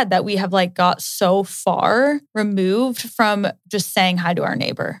sad that we have like got so far removed from just saying hi to our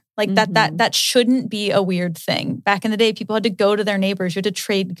neighbor. Like that shouldn't be a weird thing. Back in the day, people had to go to their neighbors. You had to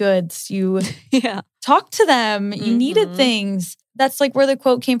trade goods. You talk to them. You needed things. That's like where the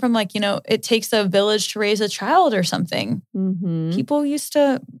quote came from. Like, it takes a village to raise a child or something. People used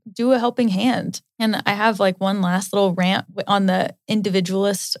to do a helping hand. And I have like one last little rant on the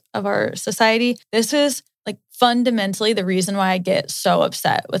individualist of our society. This is like fundamentally the reason why I get so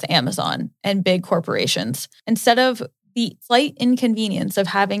upset with Amazon and big corporations. Instead of the slight inconvenience of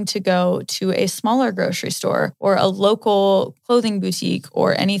having to go to a smaller grocery store or a local clothing boutique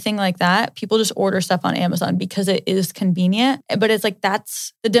or anything like that, people just order stuff on Amazon because it is convenient. But it's like,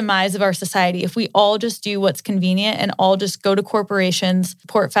 that's the demise of our society. If we all just do what's convenient and all just go to corporations,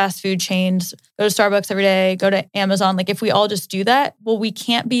 support fast food chains, go to Starbucks every day, go to Amazon. Like if we all just do that, well, we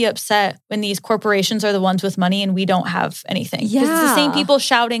can't be upset when these corporations are the ones with money and we don't have anything. Yeah. Because it's the same people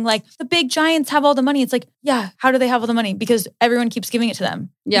shouting like, the big giants have all the money. It's like, yeah, how do they have all the money? Because everyone keeps giving it to them.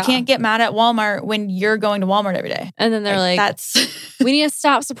 Yeah. You can't get mad at Walmart when you're going to Walmart every day. And then they're like that's we need to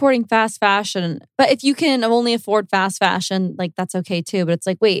stop supporting fast fashion. But if you can only afford fast fashion, like that's okay too. But it's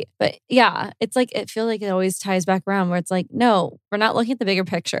like, wait, but yeah, it's like, it feels like it always ties back around where it's like, no, we're not looking at the bigger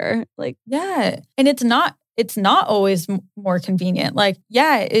picture. Like, yeah. And it's not always more convenient. Like,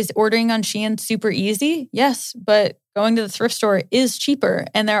 yeah, is ordering on Shein super easy? Yes. But going to the thrift store is cheaper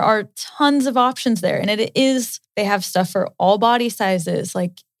and there are tons of options there. And they have stuff for all body sizes.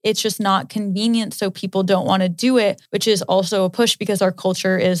 Like, it's just not convenient. So people don't want to do it, which is also a push because our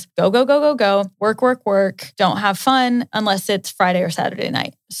culture is go, go, go, go, go, work, work, work. Don't have fun unless it's Friday or Saturday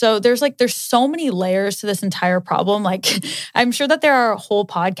night. So there's so many layers to this entire problem. Like, I'm sure that there are whole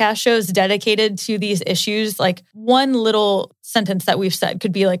podcast shows dedicated to these issues. Like one little sentence that we've said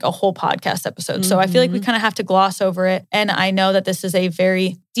could be like a whole podcast episode. So I feel like we kind of have to gloss over it. And I know that this is a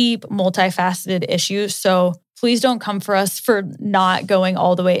very deep, multifaceted issue. So please don't come for us for not going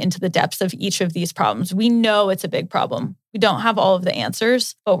all the way into the depths of each of these problems. We know it's a big problem. We don't have all of the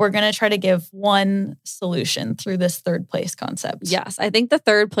answers, but we're going to try to give one solution through this third place concept. Yes, I think the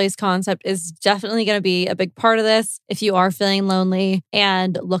third place concept is definitely going to be a big part of this if you are feeling lonely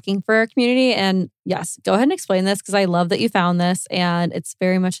and looking for a community. And yes, go ahead and explain this because I love that you found this and it's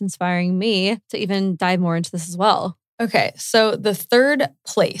very much inspiring me to even dive more into this as well. Okay, so the third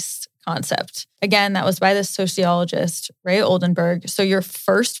place concept. Again, that was by the sociologist, Ray Oldenburg. So your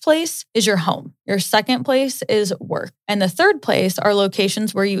first place is your home. Your second place is work. And the third place are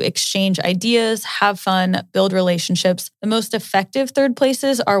locations where you exchange ideas, have fun, build relationships. The most effective third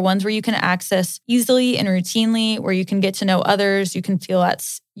places are ones where you can access easily and routinely, where you can get to know others, you can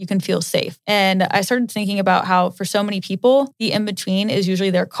feel safe. And I started thinking about how for so many people, the in-between is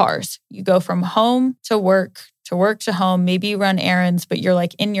usually their cars. You go from home to work to home, maybe you run errands, but you're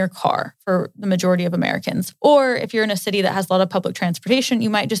like in your car for the majority of Americans. Or if you're in a city that has a lot of public transportation, you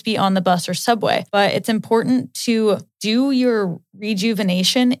might just be on the bus or subway. But it's important to do your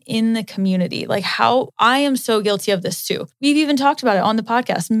rejuvenation in the community. Like how I am so guilty of this too. We've even talked about it on the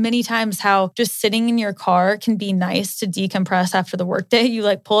podcast many times, how just sitting in your car can be nice to decompress after the workday. You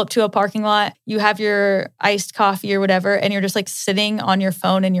like pull up to a parking lot, you have your iced coffee or whatever, and you're just like sitting on your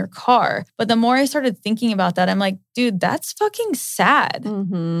phone in your car. But the more I started thinking about that, I'm like, dude, that's fucking sad.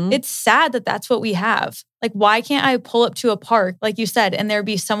 Mm-hmm. It's sad that that's what we have. Like, why can't I pull up to a park, like you said, and there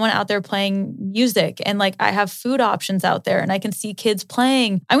be someone out there playing music and like I have food options out there and I can see kids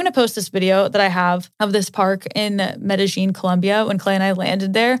playing. I'm going to post this video that I have of this park in Medellin, Colombia. When Clay and I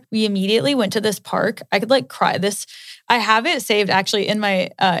landed there, we immediately went to this park. I could like cry. I have it saved actually in my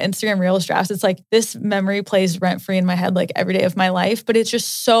Instagram Reels drafts. It's like this memory plays rent-free in my head like every day of my life, but it's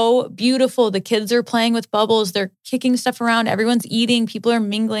just so beautiful. The kids are playing with bubbles. They're kicking stuff around. Everyone's eating. People are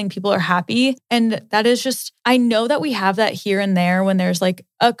mingling. People are happy. And that is just, I know that we have that here and there when there's like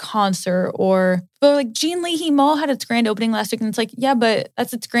a concert or like Jean Leahy Mall had its grand opening last week. And it's like, yeah, but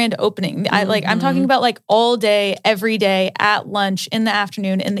that's its grand opening. I'm talking about like all day, every day, at lunch, in the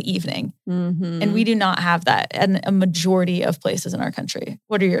afternoon, in the evening. Mm-hmm. And we do not have that in a majority of places in our country.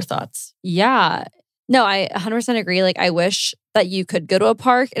 What are your thoughts? Yeah. No, I 100% agree. Like, I wish that you could go to a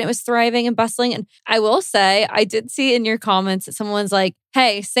park and it was thriving and bustling. And I will say, I did see in your comments that someone's like,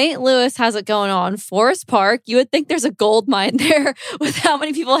 hey, St. Louis has it going on. Forest Park, you would think there's a gold mine there with how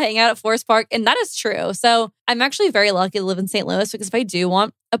many people hang out at Forest Park. And that is true. So I'm actually very lucky to live in St. Louis because if I do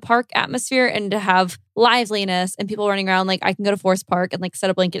want a park atmosphere and to have liveliness and people running around, like I can go to Forest Park and like set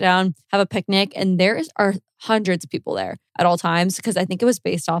a blanket down, have a picnic. And there are hundreds of people there at all times because I think it was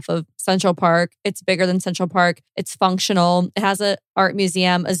based off of Central Park. It's bigger than Central Park. It's functional. It has an art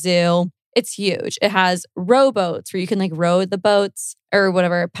museum, a zoo. It's huge. It has rowboats where you can like row the boats or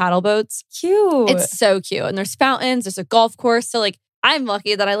whatever, paddle boats. Cute. It's so cute. And there's fountains, there's a golf course. So like I'm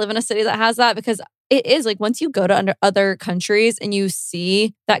lucky that I live in a city that has that because it is like once you go to other countries and you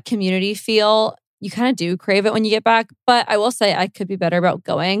see that community feel, you kind of do crave it when you get back. But I will say I could be better about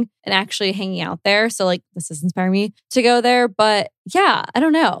going and actually hanging out there. So like this is inspiring me to go there. But yeah, I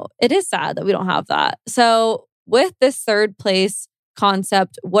don't know. It is sad that we don't have that. So with this third place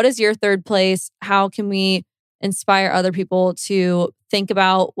concept, what is your third place? How can we inspire other people to think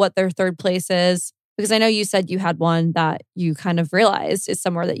about what their third place is? Because I know you said you had one that you kind of realized is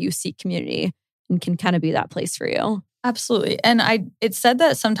somewhere that you seek community and can kind of be that place for you. Absolutely. And it said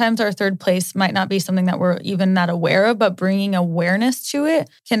that sometimes our third place might not be something that we're even that aware of, but bringing awareness to it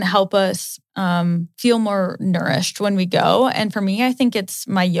can help us feel more nourished when we go. And for me, I think it's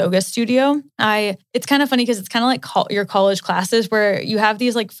my yoga studio. It's kind of funny because it's kind of like your college classes where you have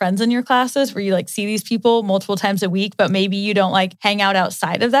these like friends in your classes where you like see these people multiple times a week, but maybe you don't like hang out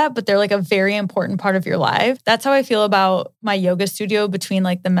outside of that, but they're like a very important part of your life. That's how I feel about my yoga studio between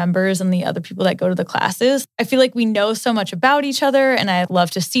like the members and the other people that go to the classes. I feel like we know so much about each other and I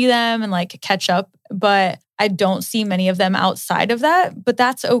love to see them and like catch up, but I don't see many of them outside of that, but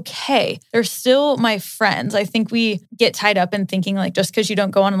that's okay. They're still my friends. I think we get tied up in thinking like just because you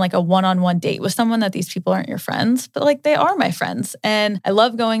don't go on like a one-on-one date with someone that these people aren't your friends, but like they are my friends. And I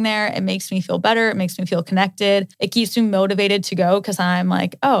love going there. It makes me feel better. It makes me feel connected. It keeps me motivated to go because I'm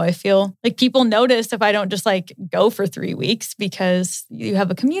like, oh, I feel like people notice if I don't just like go for 3 weeks because you have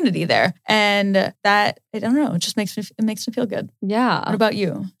a community there. And that, I don't know, it just makes me feel good. Yeah. What about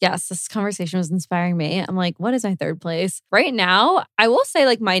you? Yes, this conversation was inspiring me. I'm like, what is my third place? Right now, I will say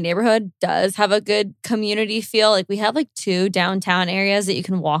like my neighborhood does have a good community feel. Like we have like 2 downtown areas that you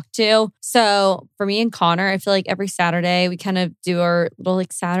can walk to. So for me and Connor, I feel like every Saturday we kind of do our little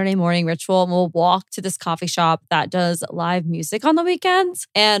like Saturday morning ritual and we'll walk to this coffee shop that does live music on the weekends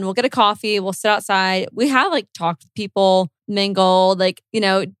and we'll get a coffee. We'll sit outside. We have like talked with people, mingled, like, you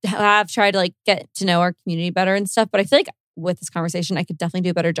know, have tried to like get to know our community better and stuff. But I feel like with this conversation, I could definitely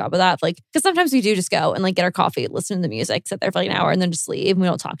do a better job of that. Like, because sometimes we do just go and like get our coffee, listen to the music, sit there for like an hour and then just leave and we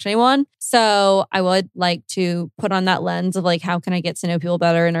don't talk to anyone. So I would like to put on that lens of like, how can I get to know people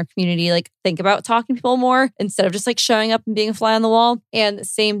better in our community? Like think about talking to people more instead of just like showing up and being a fly on the wall. And the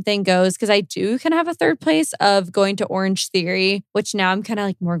same thing goes because I do kind of have a third place of going to Orange Theory, which now I'm kind of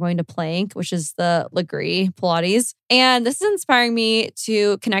like more going to Plank, which is the Legree Pilates. And this is inspiring me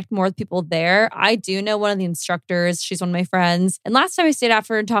to connect more with people there. I do know one of the instructors. She's one of my friends. And last time I stayed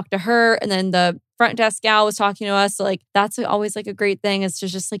after and talked to her, and then the front desk gal was talking to us. So like that's always like a great thing is to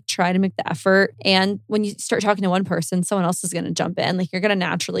just like try to make the effort. And when you start talking to one person, someone else is going to jump in. Like you're going to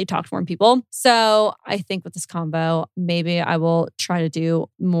naturally talk to more people. So I think with this combo, maybe I will try to do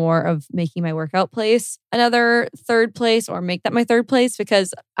more of making my workout place another third place or make that my third place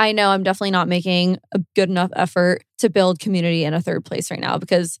because I know I'm definitely not making a good enough effort to build community in a third place right now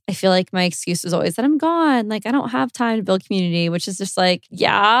because I feel like my excuse is always that I'm gone. Like I don't have time to build community, which is just like,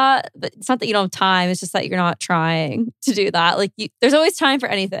 yeah, but it's not that you don't have time. It's just that you're not trying to do that. Like there's always time for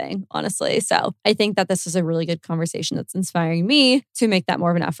anything, honestly. So I think that this is a really good conversation that's inspiring me to make that more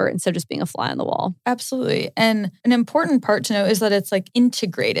of an effort instead of just being a fly on the wall. Absolutely. And an important part to know is that it's like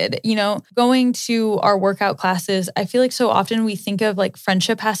integrated, you know, going to our workout classes. I feel like so often we think of like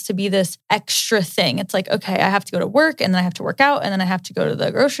friendship has to be this extra thing. It's like, okay, I have to go to work and then I have to work out and then I have to go to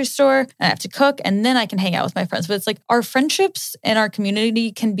the grocery store and I have to cook and then I can hang out with my friends. But it's like our friendships and our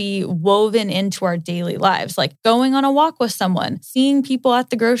community can be woven into our daily lives, like going on a walk with someone, seeing people at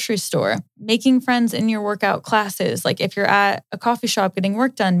the grocery store, making friends in your workout classes. Like if you're at a coffee shop getting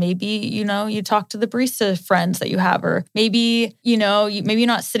work done, maybe, you know, you talk to the barista friends that you have, or maybe, you know, maybe you're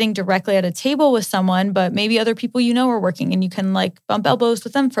not sitting directly at a table with someone, but maybe other people you know are working and you can like bump elbows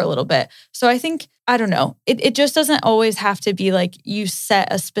with them for a little bit. So I think, I don't know, it just doesn't always have to be like you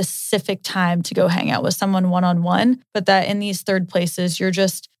set a specific time to go hang out with someone one-on-one, but that in these third places, you're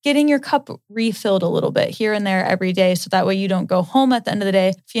just getting your cup refilled a little bit here and there every day. So that way you don't go home at the end of the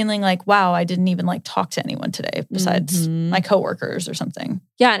day feeling like, wow, I didn't even like talk to anyone today besides my coworkers or something.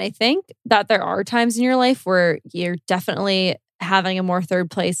 Yeah. And I think that there are times in your life where you're definitely having a more third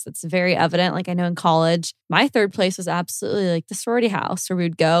place that's very evident. Like I know in college, my third place was absolutely like the sorority house where we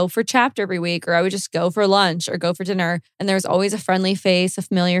would go for chapter every week, or I would just go for lunch or go for dinner. And there was always a friendly face, a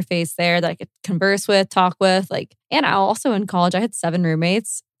familiar face there that I could converse with, talk with. Like, and I also in college, I had 7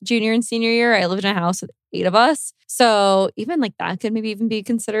 roommates. Junior and senior year, I lived in a house with 8 of us. So even like that could maybe even be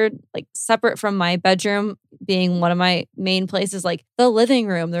considered like separate from my bedroom being one of my main places, like the living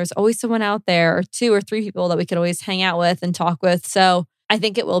room. There's always someone out there or 2 or 3 people that we could always hang out with and talk with. So I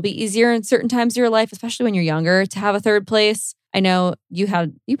think it will be easier in certain times of your life, especially when you're younger, to have a third place. I know you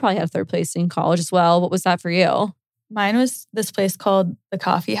probably had a third place in college as well. What was that for you? Mine was this place called the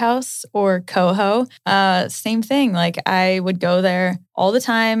Coffee House or Coho. Same thing. Like I would go there all the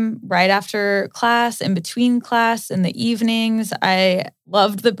time, right after class, in between class, in the evenings. I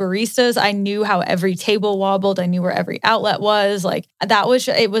loved the baristas. I knew how every table wobbled. I knew where every outlet was. Like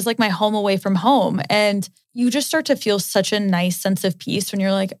it was like my home away from home. And you just start to feel such a nice sense of peace when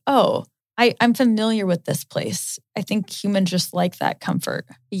you're like, oh, I'm familiar with this place. I think humans just like that comfort.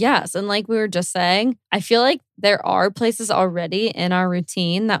 Yes. And like we were just saying, I feel like there are places already in our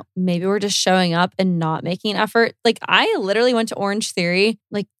routine that maybe we're just showing up and not making an effort. Like I literally went to Orange Theory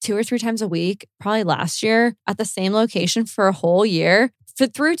like 2 or 3 times a week, probably last year at the same location for a whole year.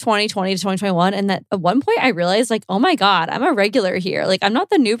 Through 2020 to 2021. And that at one point I realized like, oh my God, I'm a regular here. Like I'm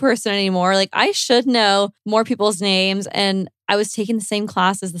not the new person anymore. Like I should know more people's names. And I was taking the same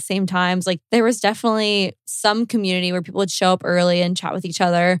classes the same times. Like there was definitely some community where people would show up early and chat with each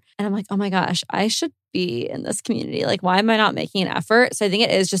other. And I'm like, oh my gosh, I should be in this community. Like why am I not making an effort? So I think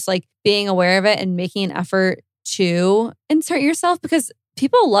it is just like being aware of it and making an effort to insert yourself, because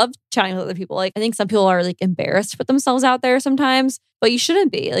people love chatting with other people. Like I think some people are like embarrassed to put themselves out there sometimes, but you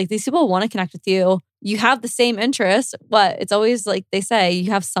shouldn't be. Like these people want to connect with you. You have the same interests. But it's always like they say,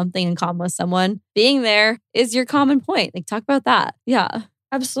 you have something in common with someone. Being there is your common point. Like talk about that. Yeah.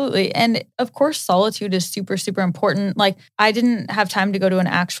 Absolutely. And of course, solitude is super, super important. Like I didn't have time to go to an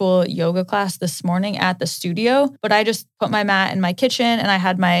actual yoga class this morning at the studio, but I just put my mat in my kitchen and I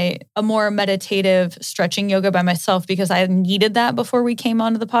had a more meditative stretching yoga by myself because I needed that before we came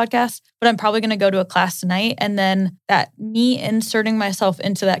onto the podcast. But I'm probably going to go to a class tonight. And then that me inserting myself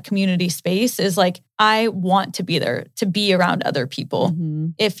into that community space is like, I want to be there, to be around other people. Mm-hmm.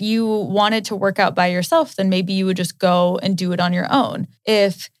 If you wanted to work out by yourself, then maybe you would just go and do it on your own.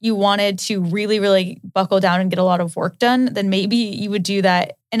 If you wanted to really, really buckle down and get a lot of work done, then maybe you would do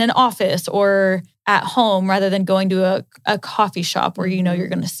that in an office or at home rather than going to a coffee shop where you know you're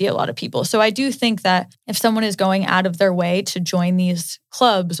going to see a lot of people. So I do think that if someone is going out of their way to join these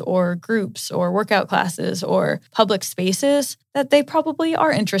clubs or groups or workout classes or public spaces, that they probably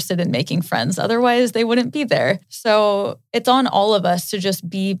are interested in making friends. Otherwise, they wouldn't be there. So it's on all of us to just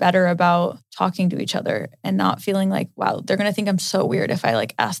be better about talking to each other and not feeling like, wow, they're going to think I'm so weird if I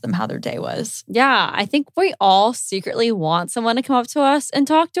like ask them how their day was. Yeah, I think we all secretly want someone to come up to us and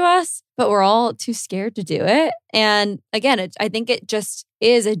talk to us, but we're all too scared to do it. And again, I think it just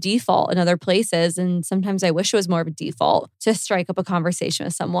is a default in other places. And sometimes I wish it was more of a default to strike up a conversation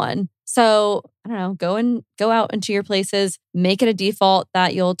with someone. So I don't know, go out into your places, make it a default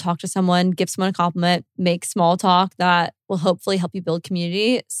that you'll talk to someone, give someone a compliment, make small talk that will hopefully help you build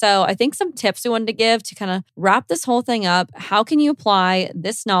community. So I think some tips we wanted to give to kind of wrap this whole thing up. How can you apply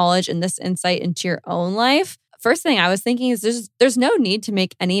this knowledge and this insight into your own life? First thing I was thinking is there's no need to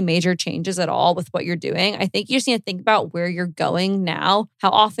make any major changes at all with what you're doing. I think you just need to think about where you're going now, how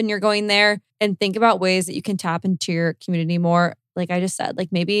often you're going there, and think about ways that you can tap into your community more. Like I just said, like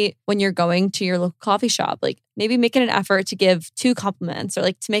maybe when you're going to your local coffee shop, like maybe making an effort to give 2 compliments or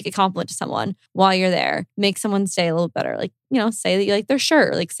like to make a compliment to someone while you're there, make someone's day a little better. Like, say that you like their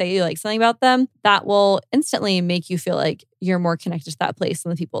shirt, like say you like something about them. That will instantly make you feel like you're more connected to that place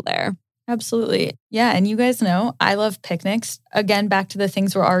and the people there. Absolutely. Yeah. And you guys know I love picnics. Again, back to the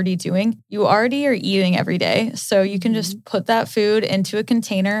things we're already doing. You already are eating every day. So you can just put that food into a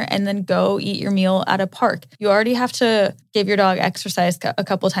container and then go eat your meal at a park. You already have to give your dog exercise a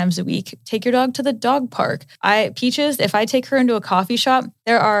couple times a week. Take your dog to the dog park. Peaches, if I take her into a coffee shop,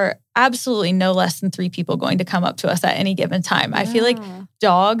 there are absolutely no less than 3 people going to come up to us at any given time. I feel like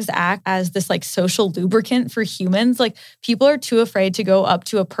dogs act as this like social lubricant for humans. Like people are too afraid to go up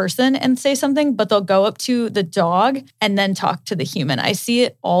to a person and say something, but they'll go up to the dog and then talk to the human. I see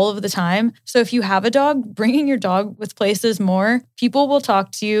it all of the time. So if you have a dog, bringing your dog with places more, people will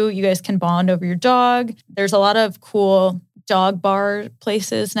talk to you. You guys can bond over your dog. There's a lot of cool dog bar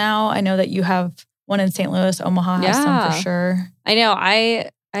places now. I know that you have one in St. Louis. Omaha has some for sure. I know.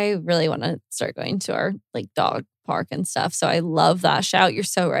 I really want to start going to our like dog park and stuff. So I love that shout. You're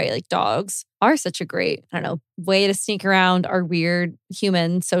so right. Like dogs are such a great, way to sneak around our weird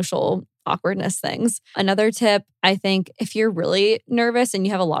human social awkwardness things. Another tip, I think if you're really nervous and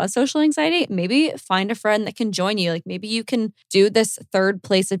you have a lot of social anxiety, maybe find a friend that can join you. Like maybe you can do this third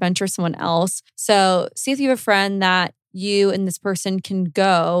place adventure with someone else. So see if you have a friend that you and this person can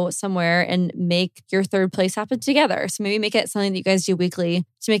go somewhere and make your third place happen together. So maybe make it something that you guys do weekly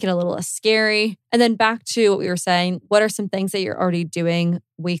to make it a little less scary. And then back to what we were saying, what are some things that you're already doing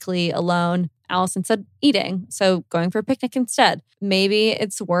weekly alone? Allison said eating. So going for a picnic instead. Maybe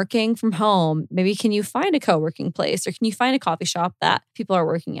it's working from home. Maybe can you find a co-working place or can you find a coffee shop that people are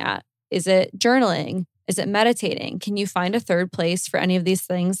working at? Is it journaling? Is it meditating? Can you find a third place for any of these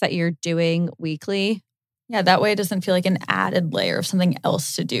things that you're doing weekly? Yeah, that way it doesn't feel like an added layer of something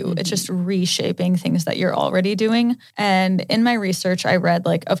else to do. It's just reshaping things that you're already doing. And in my research, I read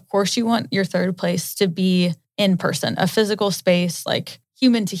like, of course you want your third place to be in person, a physical space, like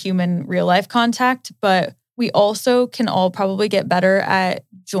human to human real life contact. But we also can all probably get better at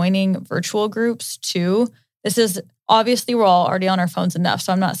joining virtual groups too. This is obviously we're all already on our phones enough.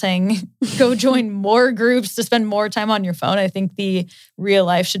 So I'm not saying go join more groups to spend more time on your phone. I think the real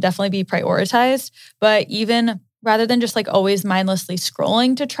life should definitely be prioritized. But even rather than just like always mindlessly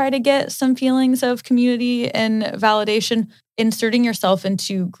scrolling to try to get some feelings of community and validation, inserting yourself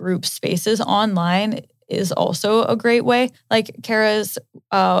into group spaces online is also a great way. Like Kara's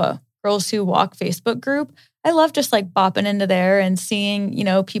Girls Who Walk Facebook group. I love just like bopping into there and seeing,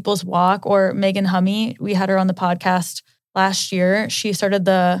 people's walk. Or Megan Hummy, we had her on the podcast last year. She started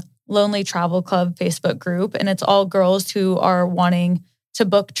the Lonely Travel Club Facebook group, and it's all girls who are wanting to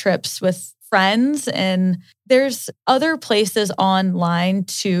book trips with friends. And there's other places online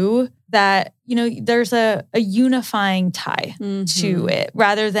too that, there's a unifying tie to it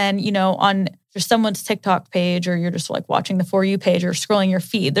rather than, on just someone's TikTok page, or you're just like watching the For You page or scrolling your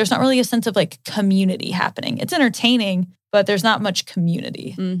feed. There's not really a sense of like community happening. It's entertaining, but there's not much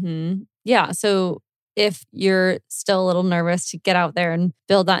community. Yeah. So if you're still a little nervous to get out there and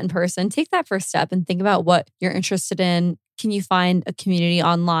build that in person, take that first step and think about what you're interested in. Can you find a community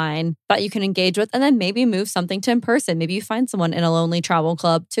online that you can engage with, and then maybe move something to in person? Maybe you find someone in a Lonely Travel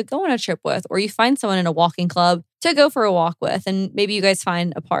Club to go on a trip with, or you find someone in a walking club to go for a walk with, and maybe you guys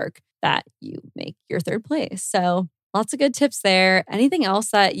find a park that you make your third place. So lots of good tips there. Anything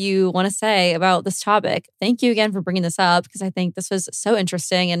else that you want to say about this topic? Thank you again for bringing this up, because I think this was so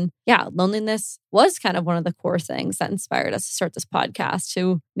interesting. And yeah, loneliness was kind of one of the core things that inspired us to start this podcast,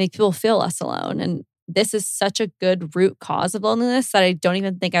 to make people feel less alone. And this is such a good root cause of loneliness that I don't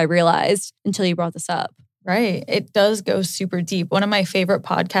even think I realized until you brought this up. Right. It does go super deep. One of my favorite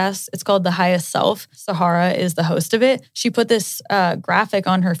podcasts, it's called The Highest Self. Sahara is the host of it. She put this graphic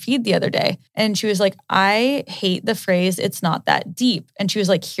on her feed the other day, and she was like, I hate the phrase, it's not that deep. And she was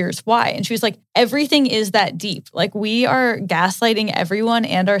like, here's why. And she was like, everything is that deep. Like, we are gaslighting everyone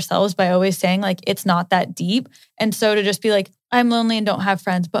and ourselves by always saying like, it's not that deep. And so to just be like, I'm lonely and don't have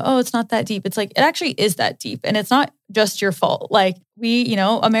friends, but it's not that deep. It's like, it actually is that deep. And it's not just your fault. Like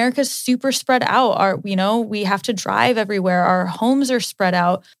America's super spread out. We have to drive everywhere. Our homes are spread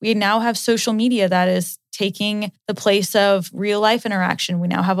out. We now have social media that is taking the place of real life interaction. We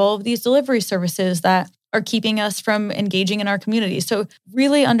now have all of these delivery services that are keeping us from engaging in our community. So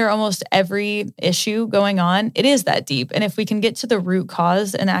really, under almost every issue going on, it is that deep. And if we can get to the root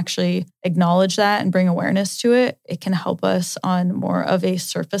cause and actually acknowledge that and bring awareness to it, it can help us on more of a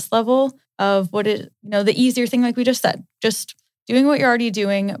surface level of what it, the easier thing, like we just said, just doing what you're already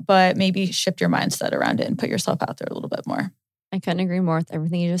doing, but maybe shift your mindset around it and put yourself out there a little bit more. I couldn't agree more with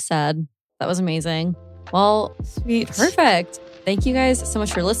everything you just said. That was amazing. Well, sweet. Perfect. Thank you guys so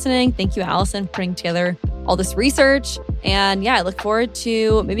much for listening. Thank you, Allison, for putting together all this research. And yeah, I look forward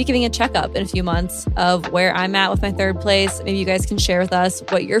to maybe giving a checkup in a few months of where I'm at with my third place. Maybe you guys can share with us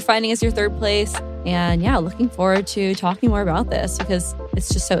what you're finding as your third place. And yeah, looking forward to talking more about this, because it's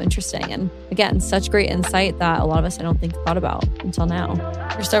just so interesting. And again, such great insight that a lot of us, I don't think, thought about until now.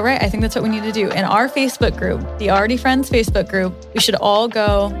 You're so right. I think that's what we need to do. In our Facebook group, the Already Friends Facebook group, we should all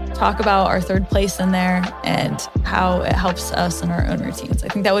go talk about our third place in there and how it helps us in our own routines. I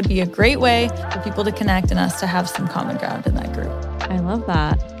think that would be a great way for people to connect and us to have some common ground in that group. I love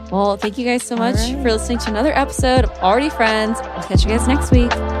that. Well, thank you guys so much for listening to another episode of Already Friends. I'll catch you guys next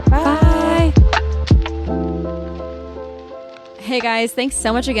week. Bye. Hey guys, thanks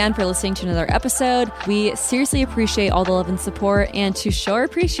so much again for listening to another episode. We seriously appreciate all the love and support. And to show our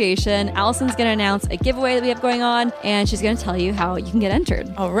appreciation, Allison's going to announce a giveaway that we have going on, and she's going to tell you how you can get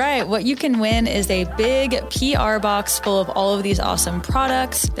entered. All right. What you can win is a big PR box full of all of these awesome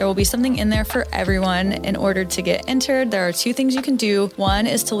products. There will be something in there for everyone. In order to get entered, there are two things you can do. One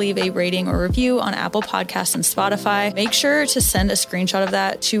is to leave a rating or review on Apple Podcasts and Spotify. Make sure to send a screenshot of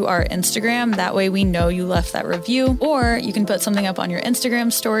that to our Instagram. That way we know you left that review. Or you can put something up on your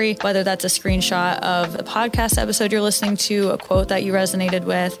Instagram story, whether that's a screenshot of the podcast episode you're listening to, a quote that you resonated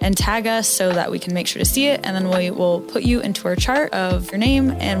with, and tag us so that we can make sure to see it. And then we will put you into our chart of your name,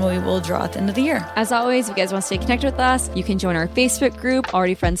 and we will draw at the end of the year. As always, if you guys want to stay connected with us, you can join our Facebook group,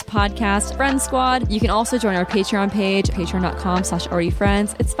 Already Friends Podcast, Friend Squad. You can also join our Patreon page,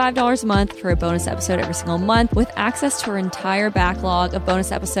 patreon.com/alreadyfriends. It's $5 a month for a bonus episode every single month with access to our entire backlog of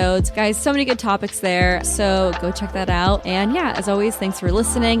bonus episodes. Guys, so many good topics there. So go check that out. And yeah, yeah, as always, thanks for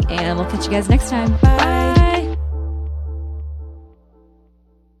listening, and we'll catch you guys next time. Bye.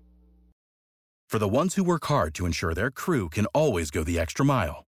 For the ones who work hard to ensure their crew can always go the extra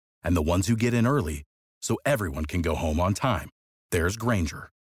mile, and the ones who get in early so everyone can go home on time, there's Grainger,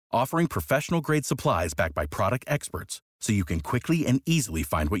 offering professional-grade supplies backed by product experts so you can quickly and easily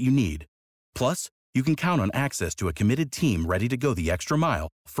find what you need. Plus, you can count on access to a committed team ready to go the extra mile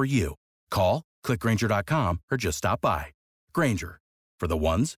for you. Call, click Grainger.com, or just stop by. Grainger, for the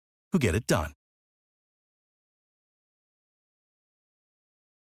ones who get it done.